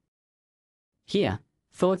body. Here,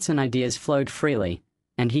 thoughts and ideas flowed freely,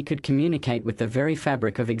 and he could communicate with the very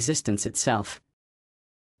fabric of existence itself.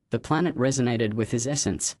 The planet resonated with his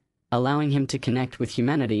essence, allowing him to connect with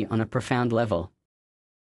humanity on a profound level.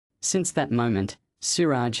 Since that moment,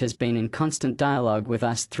 Suraj has been in constant dialogue with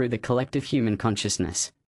us through the collective human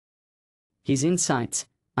consciousness. His insights,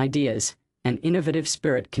 ideas, and innovative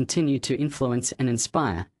spirit continue to influence and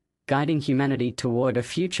inspire, guiding humanity toward a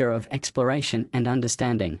future of exploration and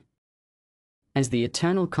understanding. As the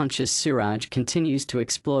eternal conscious Suraj continues to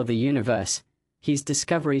explore the universe, his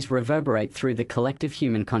discoveries reverberate through the collective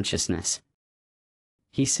human consciousness.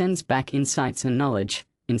 He sends back insights and knowledge,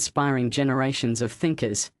 inspiring generations of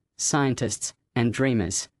thinkers, scientists, and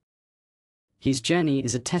dreamers. His journey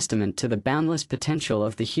is a testament to the boundless potential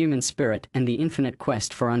of the human spirit and the infinite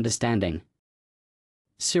quest for understanding.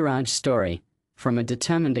 Suraj's story, from a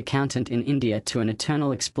determined accountant in India to an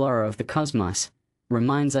eternal explorer of the cosmos,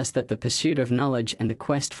 reminds us that the pursuit of knowledge and the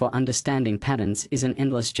quest for understanding patterns is an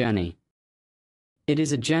endless journey. It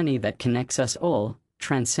is a journey that connects us all,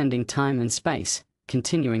 transcending time and space,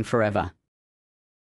 continuing forever.